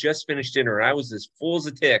 and we had just finished dinner, and I was as full as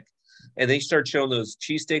a tick, and they start showing those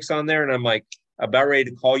cheesesteaks on there, and I'm like, about ready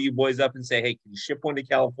to call you boys up and say, hey, can you ship one to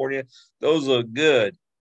California? Those look good.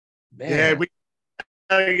 Man.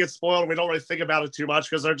 Yeah, we get spoiled. We don't really think about it too much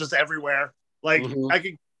because they're just everywhere. Like, I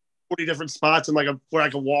could 40 different spots and where I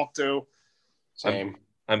can walk to. Same.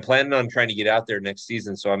 I'm planning on trying to get out there next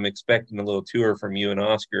season, so I'm expecting a little tour from you and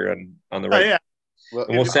Oscar on the right. Oh, yeah. Well,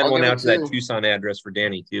 and we'll send one out to that Tucson address for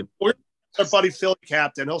Danny too. Our buddy Philly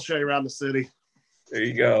Captain, he'll show you around the city. There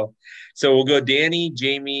you go. So we'll go Danny,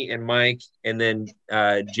 Jamie, and Mike, and then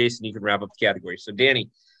Jason, you can wrap up the category. So Danny,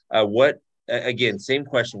 again, same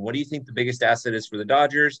question. What do you think the biggest asset is for the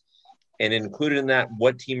Dodgers? And included in that,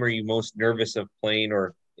 what team are you most nervous of playing?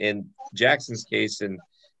 Or in Jackson's case and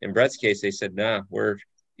in Brett's case, they said, nah,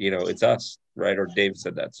 it's us, right? Or Dave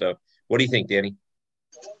said that. So what do you think, Danny?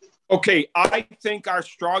 Okay, I think our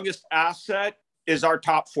strongest asset is our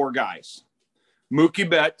top 4 guys. Mookie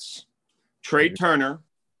Betts, Trey Turner,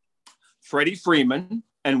 Freddie Freeman,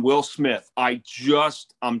 and Will Smith. I'm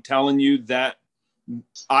telling you that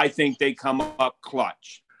I think they come up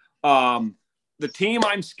clutch. The team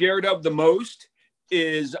I'm scared of the most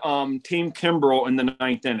is Team Kimbrel in the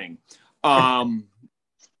 9th inning. No,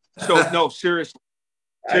 seriously.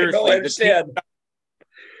 I understand.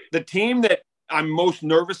 The team that I'm most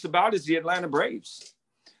nervous about is the Atlanta Braves.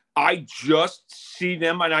 I just see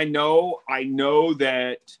them, and I know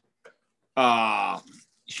that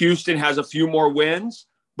Houston has a few more wins,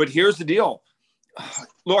 but here's the deal.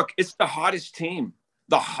 Look, it's the hottest team.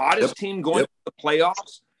 The hottest team going to the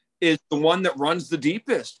playoffs is the one that runs the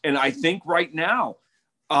deepest. And I think right now,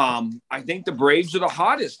 I think the Braves are the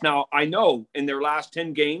hottest. Now, I know in their last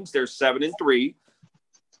 10 games, they're 7-3.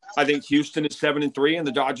 I think Houston is 7-3, and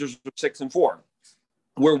the Dodgers are 6-4.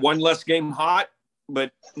 We're one less game hot,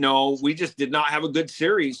 but no, we just did not have a good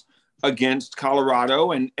series against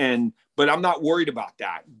Colorado, but I'm not worried about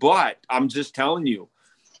that. But I'm just telling you,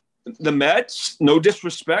 the Mets, no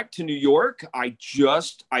disrespect to New York, I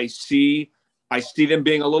see them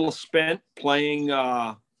being a little spent playing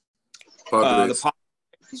the Padres.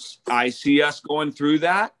 I see us going through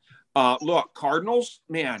that. Look, Cardinals,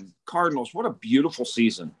 what a beautiful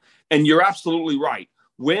season. And you're absolutely right.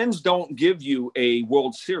 Wins don't give you a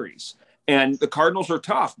World Series. And the Cardinals are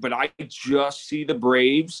tough, but I just see the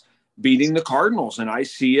Braves beating the Cardinals. And I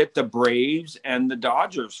see it, the Braves and the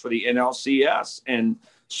Dodgers for the NLCS. And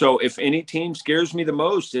so if any team scares me the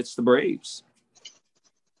most, it's the Braves.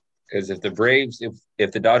 Because if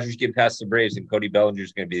the Dodgers get past the Braves, then Cody Bellinger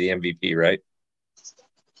is going to be the MVP, right?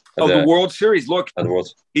 Of the World Series. Look,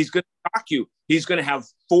 he's going to shock you. He's going to have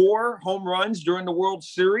 4 home runs during the World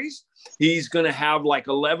Series. He's going to have like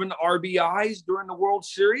 11 RBIs during the World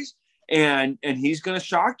Series, and he's going to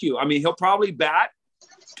shock you. I mean, he'll probably bat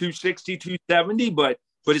 260, 270, but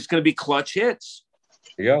it's going to be clutch hits.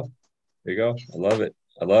 There you go. There you go. I love it.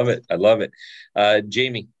 I love it. I love it.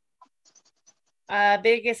 Jamie.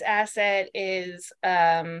 Biggest asset is,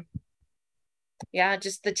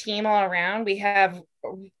 just the team all around. We have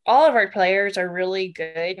all of our players are really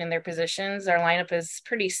good in their positions. Our lineup is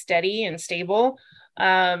pretty steady and stable.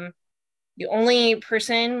 The only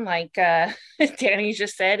person, like Danny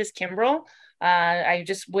just said, is Kimbrel. I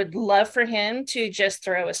just would love for him to just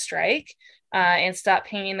throw a strike and stop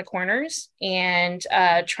painting the corners and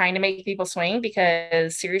trying to make people swing,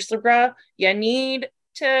 because seriously, bro, you need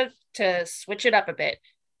to switch it up a bit.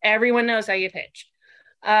 Everyone knows how you pitch.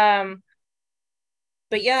 But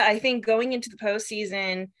yeah, I think going into the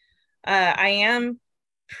postseason, I am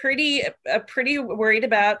pretty worried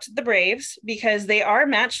about the Braves, because they are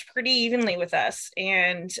matched pretty evenly with us,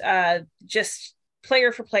 and just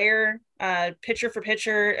player for player, pitcher for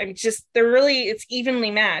pitcher. I mean, it's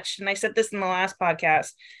evenly matched. And I said this in the last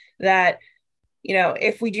podcast that,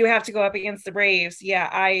 if we do have to go up against the Braves,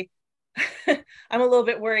 I'm a little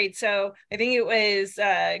bit worried. So I think it was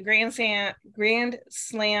Grand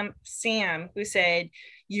Slam Sam who said,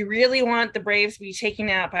 you really want the Braves to be taken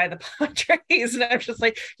out by the Padres. And I'm just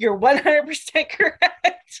like, you're 100%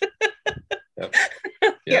 correct. Yep.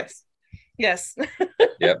 Yes.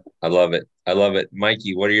 Yep. I love it. I love it.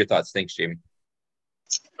 Mikey, what are your thoughts? Thanks, Jamie.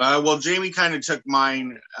 Well, Jamie kind of took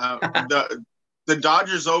mine. The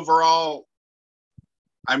Dodgers overall,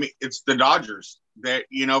 I mean, it's the Dodgers. That,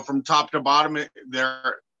 from top to bottom,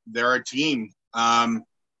 they're a team.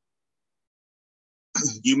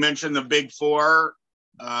 You mentioned the big 4,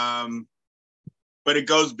 but it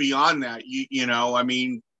goes beyond that. I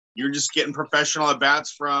mean, you're just getting professional at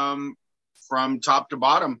bats from top to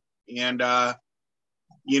bottom, and the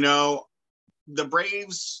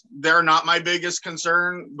Braves, they're not my biggest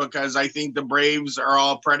concern, because I think the Braves are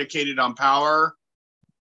all predicated on power.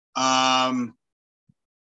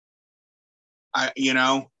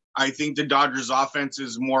 I think the Dodgers offense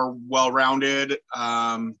is more well-rounded.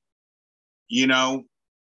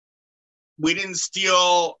 We didn't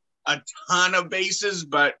steal a ton of bases,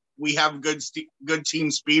 but we have good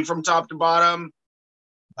team speed from top to bottom.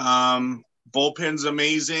 Bullpen's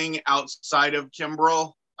amazing outside of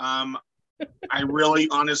Kimbrel. I really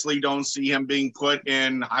honestly don't see him being put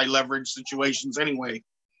in high leverage situations anyway.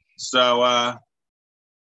 So,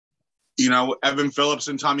 Evan Phillips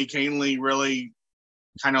and Tommy Kahnle really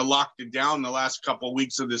kind of locked it down the last couple of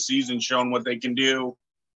weeks of the season, showing what they can do.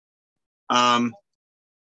 My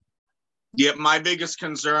biggest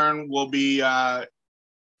concern will be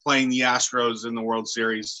playing the Astros in the World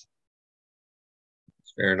Series.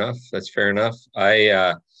 Fair enough. That's fair enough.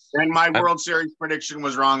 And my World Series prediction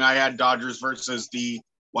was wrong. I had Dodgers versus the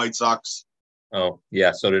White Sox. Oh,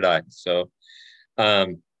 yeah, so did I. So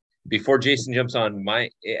before Jason jumps on,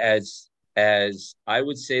 as I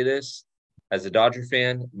would say this, as a Dodger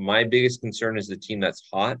fan, my biggest concern is the team that's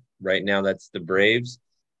hot right now. That's the Braves.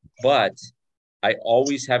 But I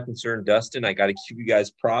always have concern, Dustin. I got to give you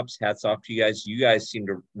guys props. Hats off to you guys. You guys seem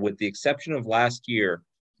to, with the exception of last year,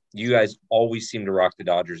 you guys always seem to rock the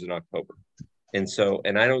Dodgers in October. And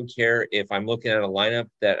I don't care if I'm looking at a lineup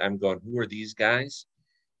that I'm going, who are these guys?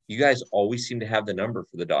 You guys always seem to have the number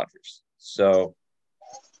for the Dodgers. So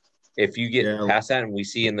if you get past that and we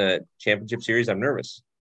see in the championship series, I'm nervous.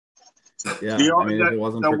 Yeah, if it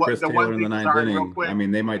wasn't for Chris Taylor in the 9th inning, I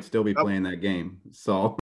mean, they might still be playing that game.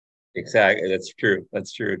 So exactly, that's true.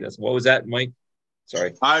 That's true. What was that, Mike?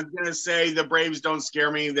 Sorry, I was gonna say the Braves don't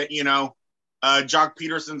scare me. That Jock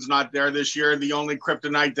Peterson's not there this year. The only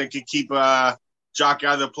kryptonite that could keep Jock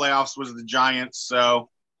out of the playoffs was the Giants. So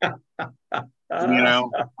or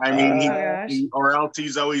else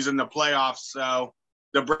he's always in the playoffs. So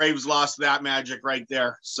the Braves lost that magic right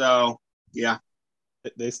there. So yeah.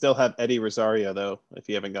 They still have Eddie Rosario, though, if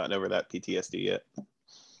you haven't gotten over that PTSD yet.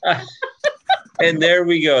 And there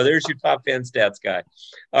we go. There's your top fan stats guy.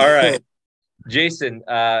 All right. Jason,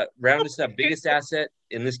 round us up. Biggest asset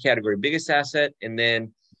in this category. Biggest asset, and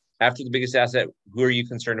then after the biggest asset, who are you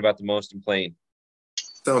concerned about the most in playing?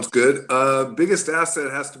 Sounds good. Biggest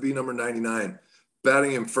asset has to be number 99.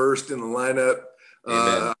 Batting him first in the lineup.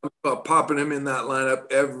 I'm popping him in that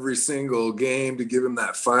lineup every single game to give him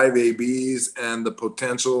that 5 ABs and the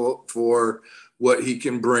potential for what he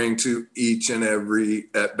can bring to each and every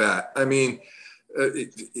at bat. I mean,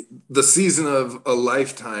 the season of a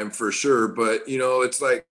lifetime for sure, but it's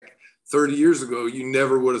like 30 years ago, you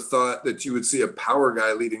never would have thought that you would see a power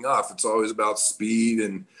guy leading off. It's always about speed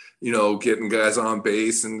and, getting guys on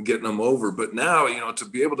base and getting them over. But now, to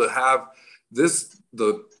be able to have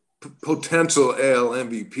the potential AL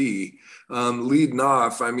MVP leading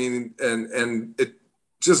off, I mean, and it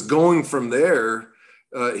just going from there,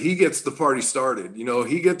 he gets the party started.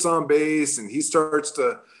 He gets on base and he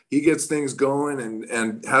gets things going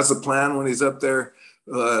and has a plan when he's up there.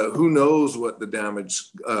 Who knows what the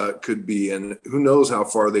damage could be and who knows how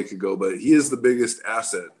far they could go, but he is the biggest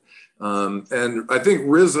asset. And I think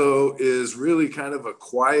Rizzo is really kind of a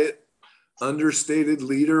quiet, understated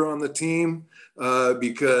leader on the team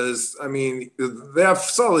because, I mean, they have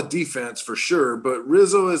solid defense for sure, but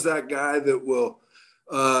Rizzo is that guy that will,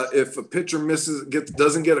 if a pitcher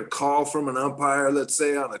doesn't get a call from an umpire, let's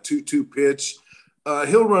say on a 2-2 pitch,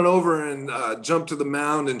 he'll run over and jump to the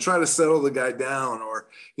mound and try to settle the guy down. Or,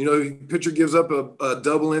 pitcher gives up a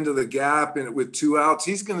double into the gap and with 2 outs,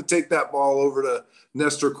 he's going to take that ball over to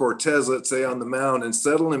Nestor Cortez, let's say, on the mound and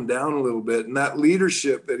settle him down a little bit. And that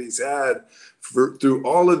leadership that he's had through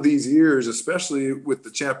all of these years, especially with the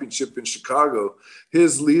championship in Chicago,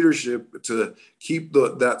 his leadership to keep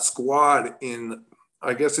that squad in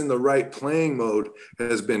the right playing mode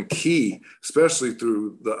has been key, especially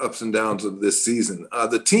through the ups and downs of this season.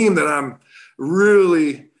 The team that I'm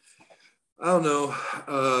really, kind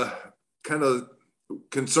of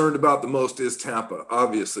concerned about the most is Tampa,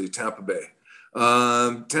 obviously, Tampa Bay.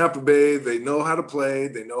 Tampa Bay, they know how to play.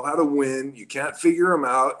 They know how to win. You can't figure them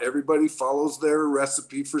out. Everybody follows their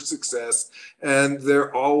recipe for success. And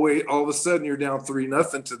they're all of a sudden you're down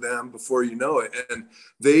 3-0 to them before you know it. And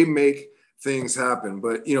they make things happen.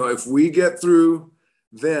 But, if we get through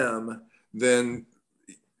them, then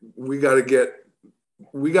we got to get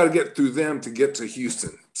through them to get to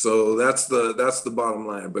Houston. So that's the bottom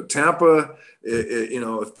line. But Tampa,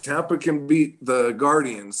 if Tampa can beat the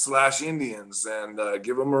Guardians / Indians and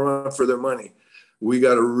give them a run for their money, we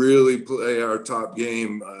got to really play our top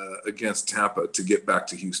game against Tampa to get back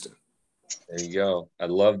to Houston. There you go. I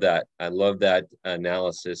love that. I love that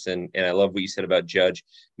analysis. And I love what you said about Judge.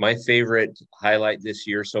 My favorite highlight this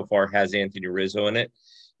year so far has Anthony Rizzo in it.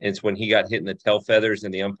 And it's when he got hit in the tail feathers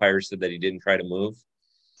and the umpire said that he didn't try to move.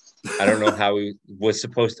 I don't know how he was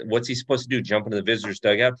what's he supposed to do? Jump into the visitor's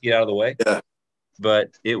dugout to get out of the way? Yeah. But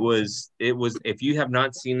it was, if you have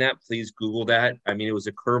not seen that, please Google that. I mean, it was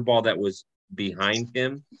a curveball that was behind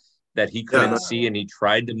him that he couldn't see and he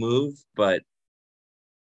tried to move, but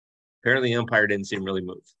apparently the umpire didn't see him really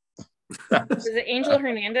move. Was it Angel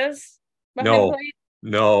Hernandez? No,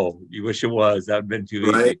 you wish it was. That would have been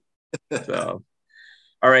too easy. So,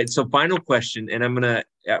 all right. So final question, and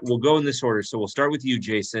we'll go in this order. So we'll start with you,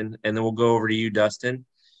 Jason, and then we'll go over to you, Dustin.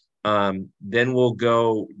 Then we'll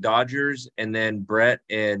go Dodgers and then Brett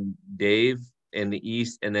and Dave in the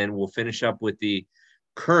East. And then we'll finish up with the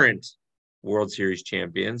current World Series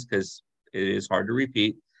champions because it is hard to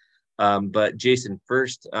repeat. But Jason,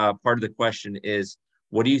 first part of the question is,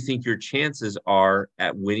 what do you think your chances are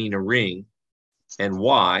at winning a ring and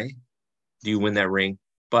why do you win that ring?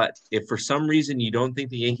 But if for some reason you don't think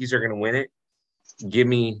the Yankees are going to win it, give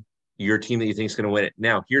me your team that you think is going to win it.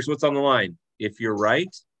 Now, here's what's on the line. If you're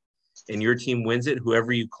right and your team wins it,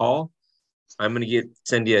 whoever you call, I'm going to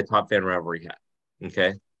send you a Top Fan Rivalry hat.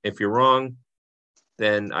 Okay. If you're wrong,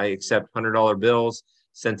 then I accept $100 bills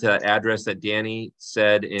sent to that address that Danny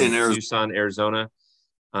said in Tucson, Arizona.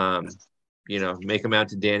 Make them out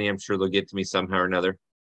to Danny. I'm sure they'll get to me somehow or another.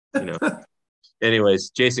 Anyways,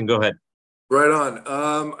 Jason, go ahead. Right on.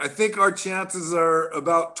 I think our chances are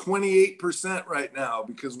about 28% right now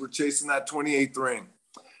because we're chasing that 28th ring.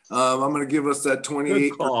 I'm going to give us that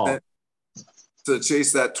 28% to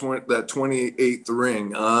chase that 28th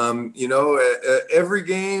ring. Every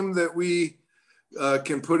game that we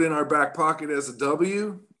can put in our back pocket as a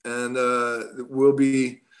W, and we'll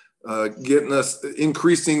be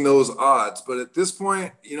increasing those odds. But at this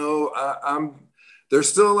point, there's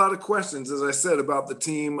still a lot of questions, as I said, about the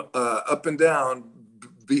team up and down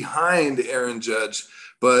behind Aaron Judge.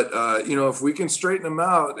 But, if we can straighten them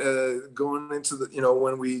out going into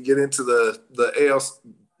when we get into the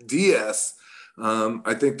ALDS,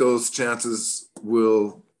 I think those chances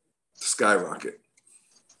will skyrocket.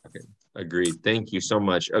 Okay, agreed. Thank you so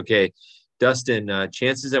much. Okay, Dustin,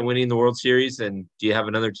 chances at winning the World Series, and do you have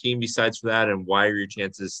another team besides for that, and why are your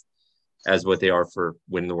chances as what they are for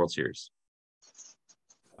winning the World Series?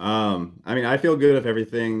 I feel good if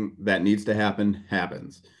everything that needs to happen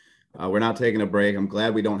happens. We're not taking a break. I'm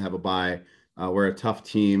glad we don't have a bye. We're a tough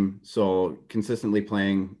team, so consistently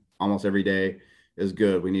playing almost every day is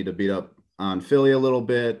good. We need to beat up on Philly a little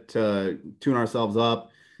bit to tune ourselves up.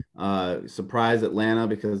 Surprise Atlanta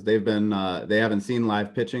because they haven't seen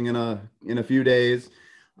live pitching in a few days.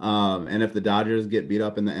 And if the Dodgers get beat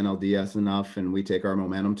up in the NLDS enough and we take our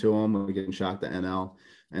momentum to them, we can shock the NL.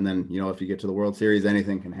 And then, if you get to the World Series,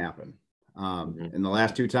 anything can happen. In the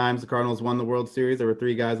last 2 times the Cardinals won the World Series, there were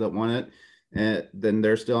 3 guys that won it, and then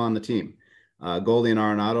they're still on the team. Goldie and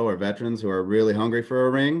Arenado are veterans who are really hungry for a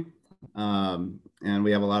ring. And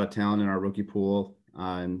we have a lot of talent in our rookie pool,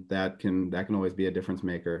 and that can always be a difference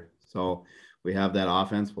maker. So we have that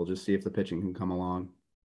offense. We'll just see if the pitching can come along.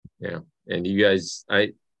 Yeah. And you guys,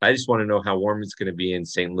 I just want to know how warm it's going to be in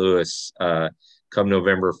St. Louis come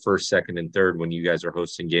November 1st, 2nd, and 3rd when you guys are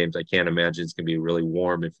hosting games. I can't imagine it's going to be really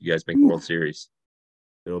warm if you guys make the World Series.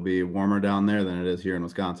 It'll be warmer down there than it is here in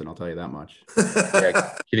Wisconsin. I'll tell you that much. Yeah.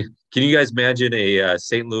 Can you guys imagine a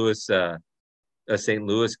St. Louis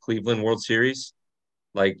Cleveland World Series?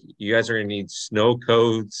 Like, you guys are going to need snow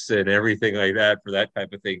coats and everything like that for that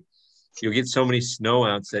type of thing. You'll get so many snow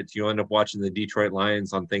outs that you end up watching the Detroit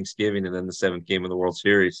Lions on Thanksgiving and then the 7th game of the World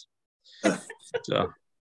Series. So,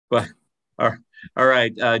 but all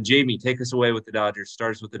right, Jamie, take us away with the Dodgers.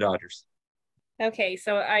 Start us with the Dodgers. Okay,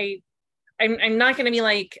 so I'm not going to be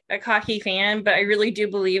like a cocky fan, but I really do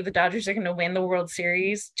believe the Dodgers are going to win the World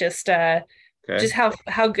Series. Just how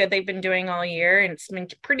good they've been doing all year, and it's been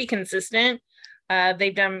pretty consistent.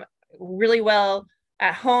 They've done really well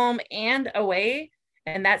at home and away.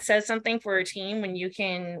 And that says something for a team when you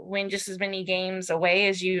can win just as many games away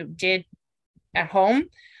as you did at home.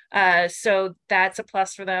 So that's a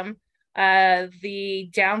plus for them. The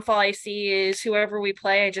downfall I see is whoever we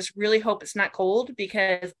play, I just really hope it's not cold,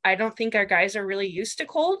 because I don't think our guys are really used to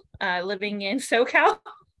cold living in SoCal.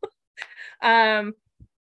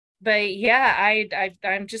 But yeah, I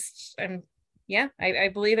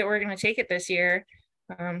believe that we're going to take it this year.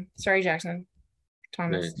 Sorry, Jackson.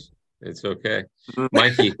 Thomas. It's okay.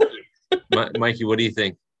 Mikey, Mikey, what do you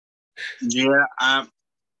think? Yeah,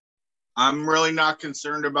 I'm really not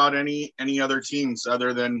concerned about any other teams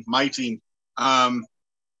other than my team.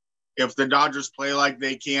 If the Dodgers play like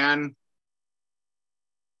they can,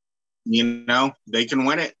 they can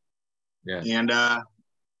win it. Yeah. And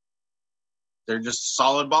they're just a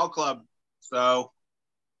solid ball club. So,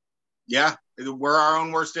 yeah, we're our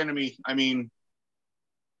own worst enemy. I mean,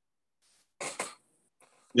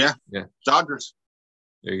 yeah. Dodgers.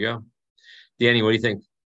 There you go. Danny, what do you think?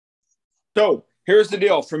 So here's the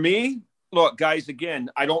deal. For me, look, guys, again,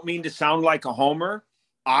 I don't mean to sound like a homer.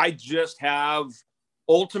 I just have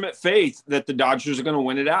ultimate faith that the Dodgers are going to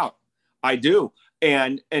win it out. I do.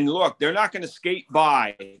 And look, they're not going to skate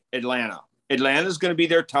by Atlanta. Atlanta's going to be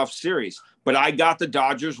their tough series. But I got the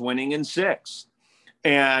Dodgers winning in 6.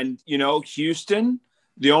 And, Houston,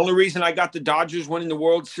 the only reason I got the Dodgers winning the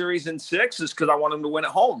World Series in 6 is because I want them to win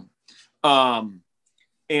at home. But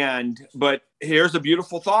here's a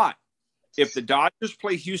beautiful thought. If the Dodgers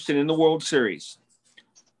play Houston in the World Series,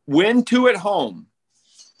 win 2 at home,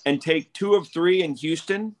 and take 2 of 3 in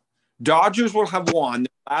Houston, Dodgers will have won the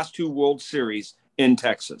last 2 World Series in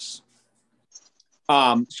Texas.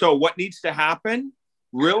 So what needs to happen?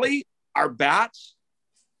 Really, our bats,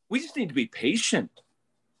 we just need to be patient.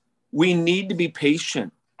 We need to be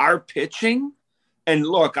patient. Our pitching, and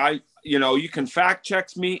look, you can fact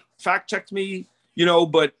check me,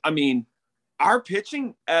 but I mean, our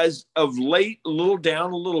pitching as of late, a little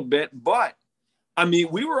down a little bit, but I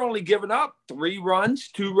mean, we were only giving up 3 runs,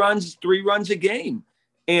 2 runs, 3 runs a game,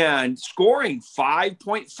 and scoring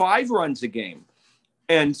 5.5 runs a game.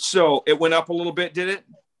 And so it went up a little bit, did it?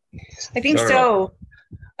 I think so.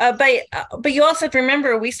 But you also have to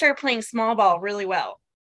remember, we started playing small ball really well.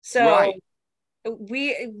 So right.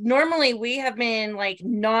 we have been like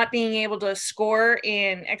not being able to score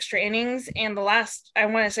in extra innings, and the last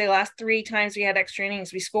 3 times we had extra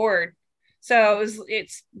innings, we scored. So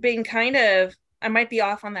it's been kind of, I might be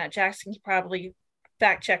off on that. Jackson can probably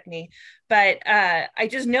fact check me, but I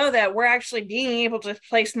just know that we're actually being able to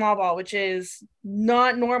play small ball, which is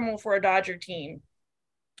not normal for a Dodger team.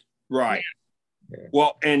 Right.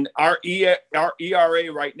 Well, and our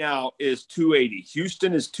ERA right now is 2.80.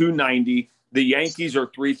 Houston is 2.90. The Yankees are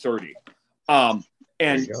 3.30.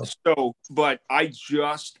 And so, but I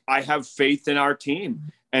have faith in our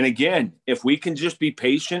team. And again, if we can just be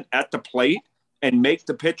patient at the plate and make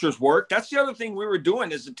the pitchers work, that's the other thing we were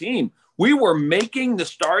doing as a team. We were making the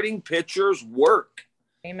starting pitchers work.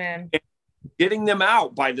 Amen. And getting them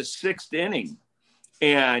out by the 6th inning.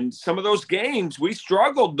 And some of those games, we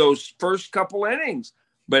struggled those first couple innings.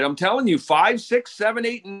 But I'm telling you, 5, 6, 7,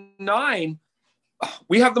 8, and 9,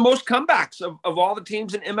 we have the most comebacks of all the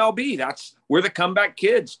teams in MLB. We're the comeback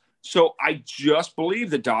kids. So I just believe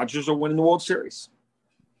the Dodgers are winning the World Series.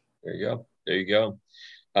 There you go. There you go.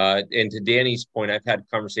 And to Danny's point, I've had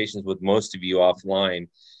conversations with most of you offline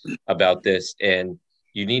about this, and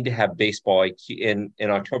you need to have baseball IQ in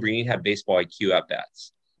October. You need to have baseball IQ at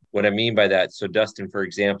bats. What I mean by that, so Dustin, for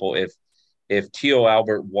example, if Tio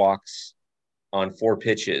Albert walks on 4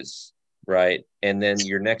 pitches, right, and then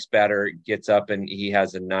your next batter gets up and he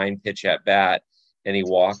has a 9-pitch at bat and he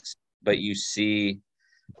walks, but you see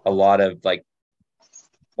a lot of like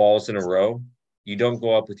balls in a row, you don't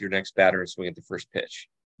go up with your next batter and swing at the first pitch.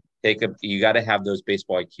 You got to have those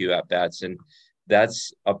baseball IQ at bats, and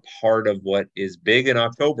that's a part of what is big in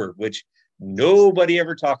October, which nobody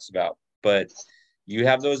ever talks about. But you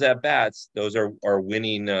have those at bats; those are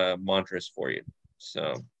winning mantras for you.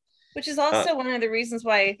 So, which is also one of the reasons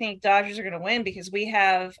why I think Dodgers are going to win, because we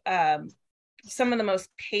have some of the most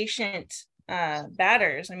patient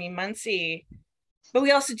batters. I mean, Muncy. But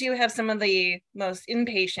we also do have some of the most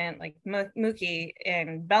impatient, like Mookie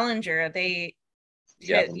and Bellinger. They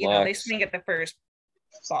they swing at the first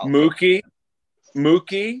ball.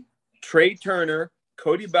 Mookie, Trey Turner,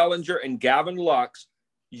 Cody Bellinger, and Gavin Lux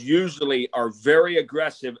usually are very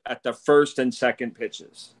aggressive at the first and second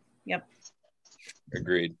pitches. Yep.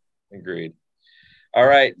 Agreed. All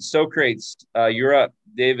right, Socrates, you're up.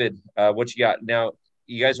 David, what you got? Now,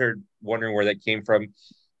 you guys are wondering where that came from.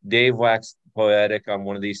 Dave waxed poetic on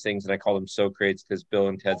one of these things, and I called him Socrates because Bill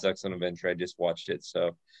and Ted Sucks on Adventure. I just watched it,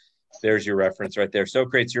 so there's your reference right there.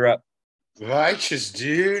 Socrates, you're up. Righteous,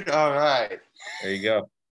 dude. All right. There you go.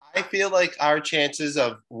 I feel like our chances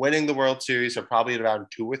of winning the World Series are probably at around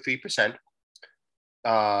 2 or 3%.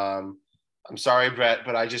 I'm sorry, Brett,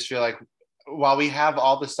 but I just feel like while we have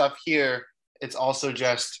all the stuff here, it's also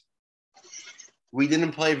just we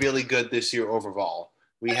didn't play really good this year overall.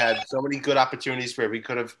 We had so many good opportunities where we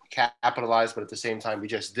could have capitalized, but at the same time, we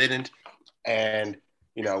just didn't. And,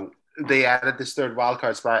 they added this third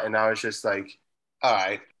wildcard spot, and now it's just like, all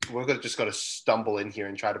right, we're just going to stumble in here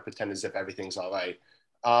and try to pretend as if everything's all right.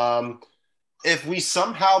 If we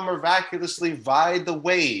somehow miraculously ride the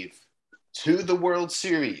wave to the World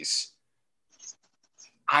Series,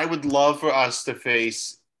 I would love for us to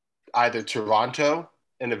face either Toronto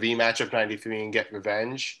in a rematch of 93 and get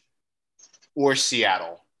revenge, or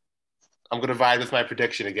Seattle. I'm going to ride with my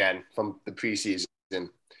prediction again from the preseason, and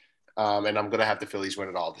I'm going to have the Phillies win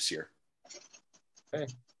it all this year.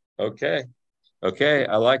 Okay.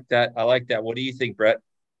 I like that. What do you think, Brett?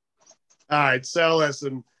 All right, so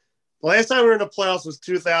listen. The last time we were in the playoffs was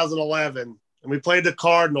 2011, and we played the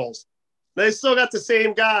Cardinals. They still got the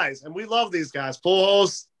same guys, and we love these guys.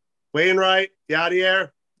 Pujols, Wainwright,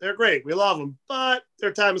 Yadier. They're great. We love them, but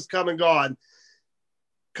their time has come and gone.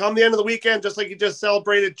 Come the end of the weekend, just like you just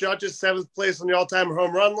celebrated Judge's 7th place on the all-time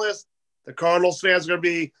home run list, the Cardinals fans are going to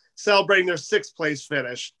be celebrating their 6th place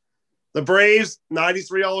finish. The Braves,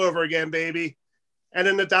 93 all over again, baby. And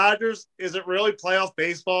then the Dodgers, is it really playoff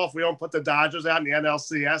baseball if we don't put the Dodgers out in the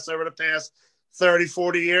NLCS over the past 30,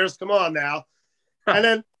 40 years? Come on now. And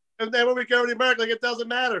then when we go to the American League, it doesn't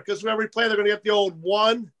matter because whoever we play, they're going to get the old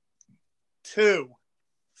 1-2.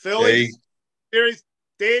 Phillies series.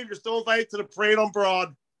 Dave, you're still invited to the parade on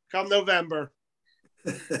Broad come November.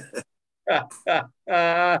 Dave,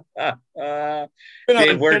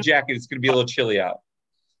 wear a jacket. It's going to be a little chilly out.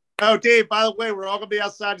 Oh, Dave, by the way, we're all going to be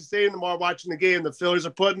outside the stadium tomorrow watching the game. The Phillies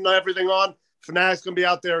are putting everything on. Fanatic's going to be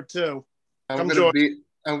out there, too. I'm going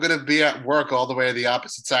to be at work all the way to the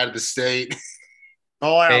opposite side of the state.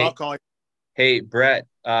 Oh, yeah, I'll call you. Hey, Brett,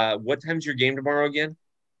 what time's your game tomorrow again?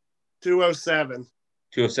 2:07.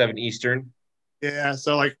 2:07 Eastern? Yeah,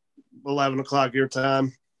 so like 11 o'clock your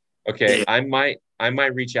time. Okay, I might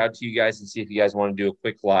reach out to you guys and see if you guys want to do a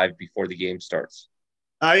quick live before the game starts.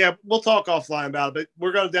 Yeah, we'll talk offline about it, but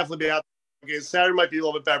we're going to definitely be out. Okay, Saturday might be a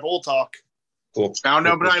little bit better, but we'll talk. Cool. I don't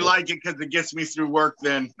know, but I like it because it gets me through work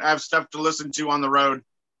then. I have stuff to listen to on the road.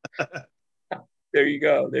 There you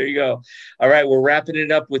go. All right, we're wrapping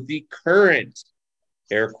it up with the current,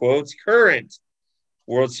 air quotes, current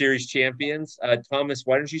World Series champions. Thomas,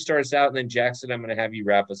 why don't you start us out, and then Jackson, I'm going to have you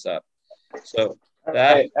wrap us up. So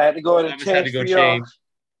I had to go in and change.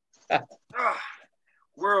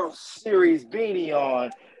 World Series beanie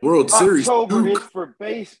on. World Series. October is for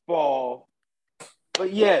baseball.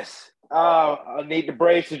 But yes, I need the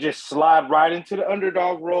Braves to just slide right into the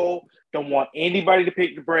underdog role. Don't want anybody to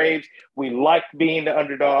pick the Braves. We like being the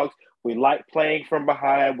underdogs. We like playing from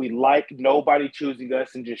behind. We like nobody choosing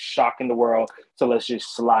us and just shocking the world. So let's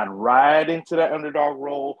just slide right into that underdog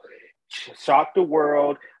role. Shock the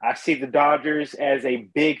world. I see the Dodgers as a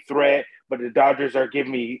big threat, but the Dodgers are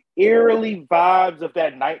giving me eerily vibes of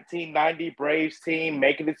that 1990 Braves team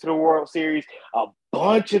making it to the World Series a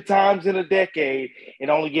bunch of times in a decade and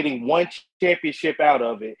only getting one championship out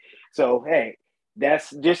of it. So, hey,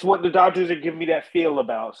 that's just what the Dodgers are giving me that feel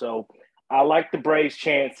about. So I like the Braves'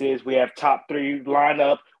 chances. We have top 3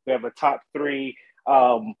 lineup. We have a top 3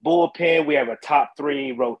 bullpen. We have a top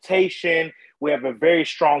 3 rotation. We have a very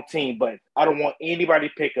strong team, but I don't want anybody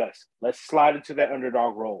to pick us. Let's slide into that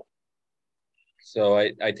underdog role. So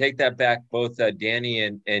I take that back. Both Danny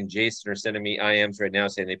and Jason are sending me IMs right now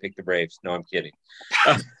saying they picked the Braves. No, I'm kidding.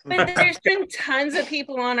 But there's been tons of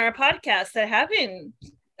people on our podcast that have been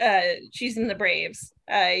choosing the Braves.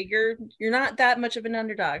 You're not that much of an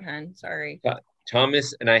underdog, hun. Sorry.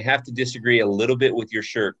 Thomas, and I have to disagree a little bit with your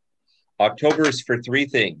shirt. October is for 3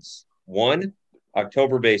 things. 1,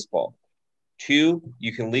 October baseball. 2,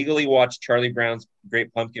 you can legally watch Charlie Brown's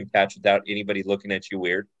Great Pumpkin Patch without anybody looking at you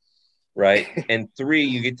weird. Right. And 3,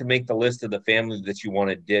 you get to make the list of the family that you want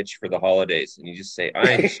to ditch for the holidays. And you just say, I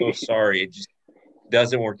am so sorry. It just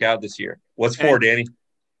doesn't work out this year. What's 4, Danny?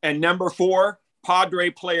 And number 4, Padre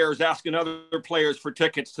players asking other players for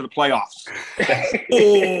tickets to the playoffs.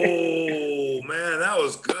 Oh, man, that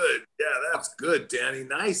was good. Yeah, that's good, Danny.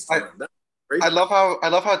 Nice one. I love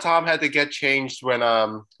how Tom had to get changed when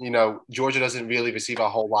Georgia doesn't really receive a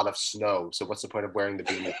whole lot of snow. So what's the point of wearing the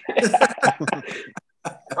beanie?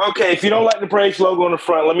 Okay, if you don't like the Braves logo on the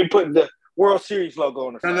front, let me put the World Series logo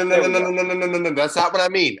on the front. No. That's not what I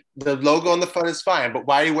mean. The logo on the front is fine, but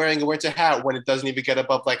why are you wearing a winter hat when it doesn't even get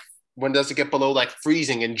above when it doesn't get below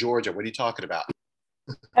freezing in Georgia? What are you talking about?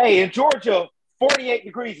 Hey, in Georgia, 48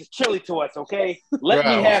 degrees is chilly to us, okay? Let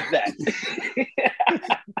me have that.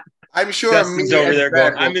 I'm sure Dustin's over there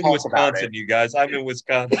going, I'm in Wisconsin, you guys. I'm in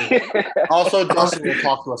Wisconsin. Also, Dustin will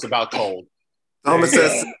talk to us about cold. Thomas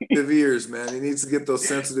has sensitive ears, man. He needs to get those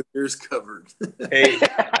sensitive ears covered.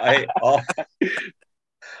 All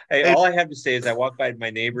I have to say is I walked by my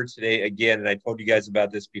neighbor today again, and I told you guys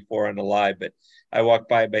about this before on the live, but I walked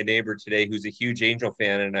by my neighbor today who's a huge Angel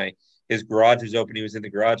fan, and his garage was open. He was in the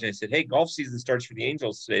garage, and I said, hey, golf season starts for the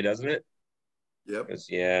Angels today, doesn't it? Yep. Goes,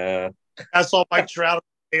 yeah. I saw Mike Trout in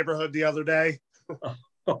the neighborhood the other day.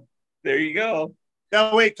 There you go.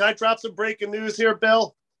 Now, wait, can I drop some breaking news here,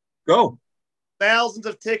 Bill? Go. Thousands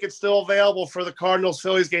of tickets still available for the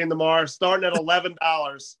Cardinals-Phillies game tomorrow, starting at $11.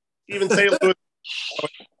 Even St. Louis.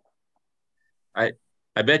 I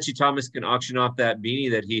bet you Thomas can auction off that beanie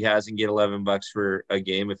that he has and get $11 for a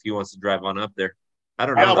game if he wants to drive on up there. I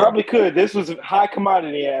don't know. I probably could. This was high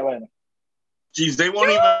commodity in Atlanta. Geez, they won't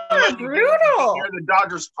even let you brutal. near the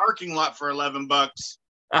Dodgers parking lot for $11.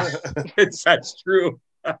 That's true.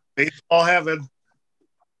 Baseball heaven.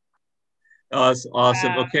 Oh, that's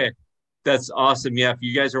awesome. Okay. That's awesome. Yeah, if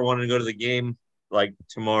you guys are wanting to go to the game like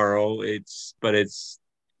tomorrow, it's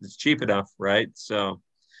cheap enough, right? So,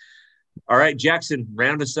 all right, Jackson,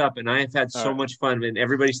 round us up. And I have had so much fun. And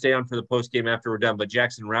everybody stay on for the post game after we're done. But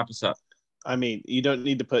Jackson, wrap us up. I mean, you don't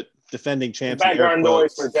need to put defending champs. Background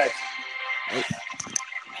noise for Jackson.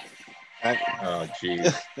 Oh,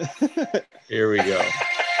 geez. Here we go.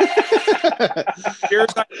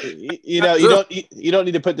 You don't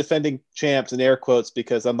need to put defending champs in air quotes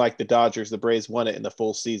because unlike the Dodgers, the Braves won it in the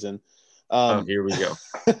full season. Here we go.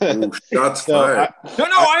 Shots fired.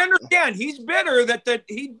 I understand. He's bitter that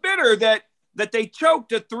they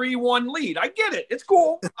choked a 3-1 lead. I get it. It's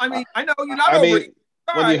cool. I mean, I know you're not over it.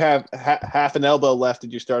 When you have half an elbow left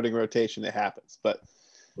in your starting rotation, it happens. But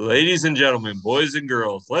ladies and gentlemen, boys and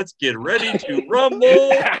girls, let's get ready to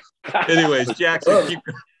rumble. Anyways, Jackson, keep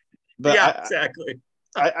going. But yeah, exactly.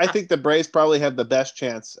 I think the Braves probably have the best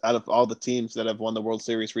chance out of all the teams that have won the World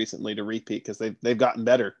Series recently to repeat because they've gotten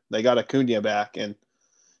better. They got Acuna back, and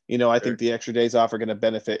I think the extra days off are going to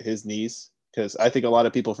benefit his knees because I think a lot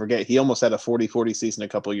of people forget he almost had a 40-40 season a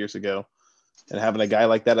couple of years ago, and having a guy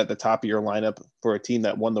like that at the top of your lineup for a team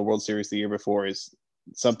that won the World Series the year before is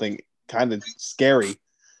something kind of scary.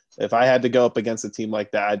 If I had to go up against a team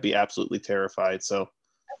like that, I'd be absolutely terrified. So,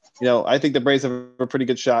 I think the Braves have a pretty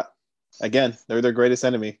good shot. Again, they're their greatest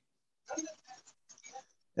enemy.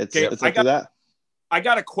 It's up to that. I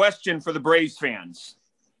got a question for the Braves fans.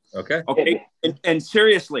 Okay. And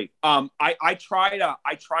seriously, I try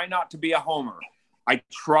not to be a homer.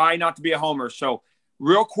 So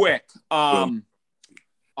real quick,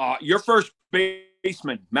 your first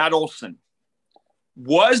baseman, Matt Olson,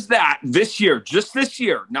 was that this year, just this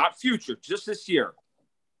year, not future, just this year?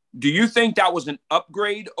 Do you think that was an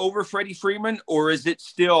upgrade over Freddie Freeman, or is it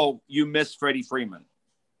still you miss Freddie Freeman?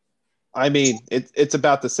 I mean, it's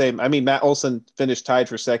about the same. I mean, Matt Olson finished tied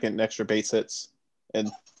for second in extra base hits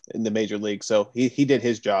in the major league, so he did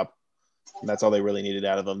his job. And that's all they really needed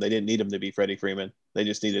out of him. They didn't need him to be Freddie Freeman. They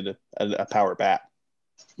just needed a power bat.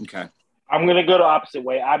 Okay. I'm going to go the opposite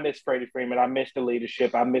way. I miss Freddie Freeman. I miss the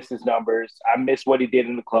leadership. I miss his numbers. I miss what he did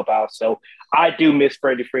in the clubhouse. So I do miss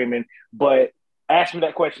Freddie Freeman. But ask me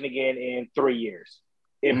that question again in 3 years.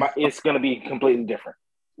 It's going to be completely different.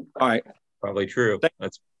 All right. Probably true.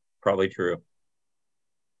 That's probably true.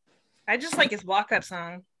 I just like his walk-up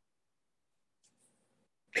song.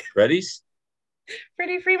 Freddie's?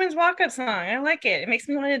 Freddie Freeman's walk-up song. I like it. It makes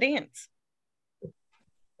me want to dance.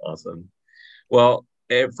 Awesome. Well,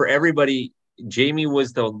 for everybody, Jamye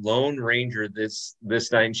was the Lone Ranger this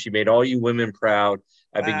night, and she made all you women proud.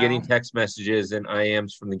 I've been getting text messages and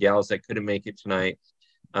IMs from the gals that couldn't make it tonight.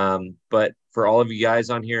 But for all of you guys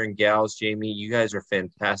on here and gals, Jamye, you guys are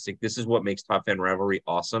fantastic. This is what makes Top Fan Rivalry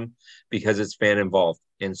awesome, because it's fan involved.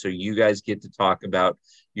 And so you guys get to talk about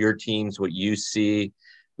your teams, what you see.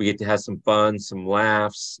 We get to have some fun, some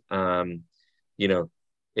laughs.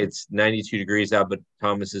 It's 92 degrees out, but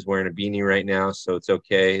Thomas is wearing a beanie right now, so it's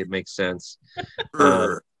okay. It makes sense.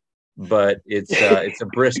 But it's a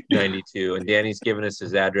brisk 92, and Danny's given us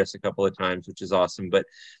his address a couple of times, which is awesome. But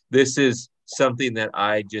this is something that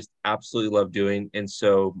I just absolutely love doing. And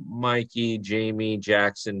so Mikey, Jamye,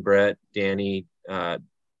 Jackson, Brett, Danny,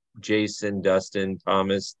 Jason, Dustin,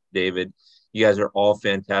 Thomas, David, you guys are all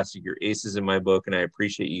fantastic. You're aces in my book, and I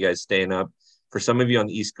appreciate you guys staying up. For some of you on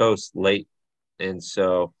the East Coast, late. And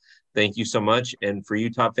so thank you so much. And for you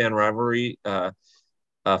Top Fan Rivalry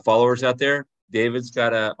followers out there, David's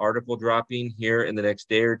got an article dropping here in the next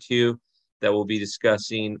day or two that will be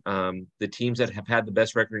discussing the teams that have had the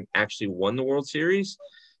best record and actually won the World Series.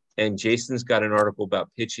 And Jason's got an article about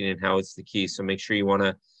pitching and how it's the key. So make sure you want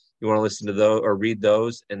to listen to those or read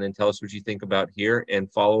those, and then tell us what you think about here,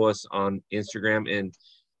 and follow us on Instagram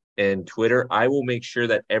and Twitter. I will make sure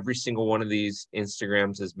that every single one of these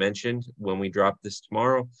Instagrams is mentioned when we drop this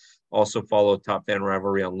tomorrow. Also follow Top Fan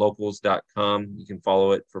Rivalry on locals.com. You can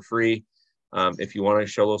follow it for free. If you want to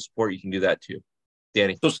show a little support, you can do that too.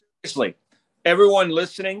 Danny. So seriously, everyone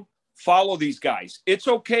listening, follow these guys. It's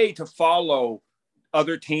okay to follow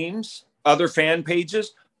other teams, other fan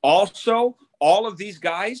pages. Also, all of these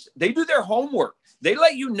guys, they do their homework. They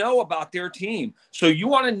let you know about their team. So you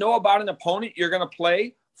want to know about an opponent you're going to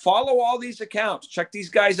play, follow all these accounts. Check these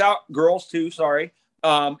guys out. Girls too, sorry.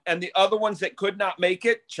 And the other ones that could not make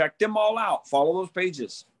it, check them all out. Follow those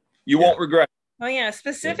pages. You won't regret it. Oh yeah,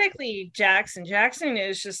 specifically Jackson. Jackson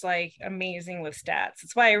is just like amazing with stats.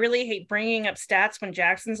 That's why I really hate bringing up stats when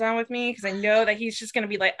Jackson's on with me, because I know that he's just going to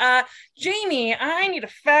be like, Jamye, I need to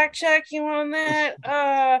fact check you on that.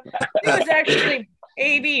 It was actually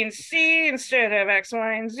A, B, and C instead of X,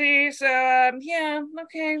 Y, and Z. So yeah,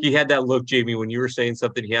 okay. He had that look, Jamye, when you were saying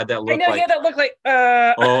something. He had that look. I know, he had that look like.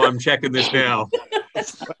 Oh, I'm checking this now.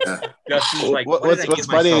 Justin's like, what's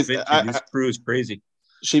funny is this crew is crazy.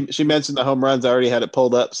 She mentioned the home runs. I already had it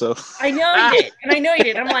pulled up, so I know he did, and I know he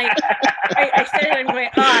did. I'm like, I said it. I'm going,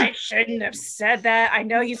 I shouldn't have said that. I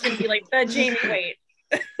know he's going to be like, Jamye, wait.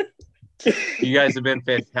 You guys have been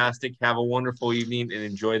fantastic. Have a wonderful evening and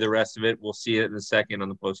enjoy the rest of it. We'll see you in a second on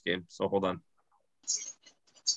the post game. So hold on.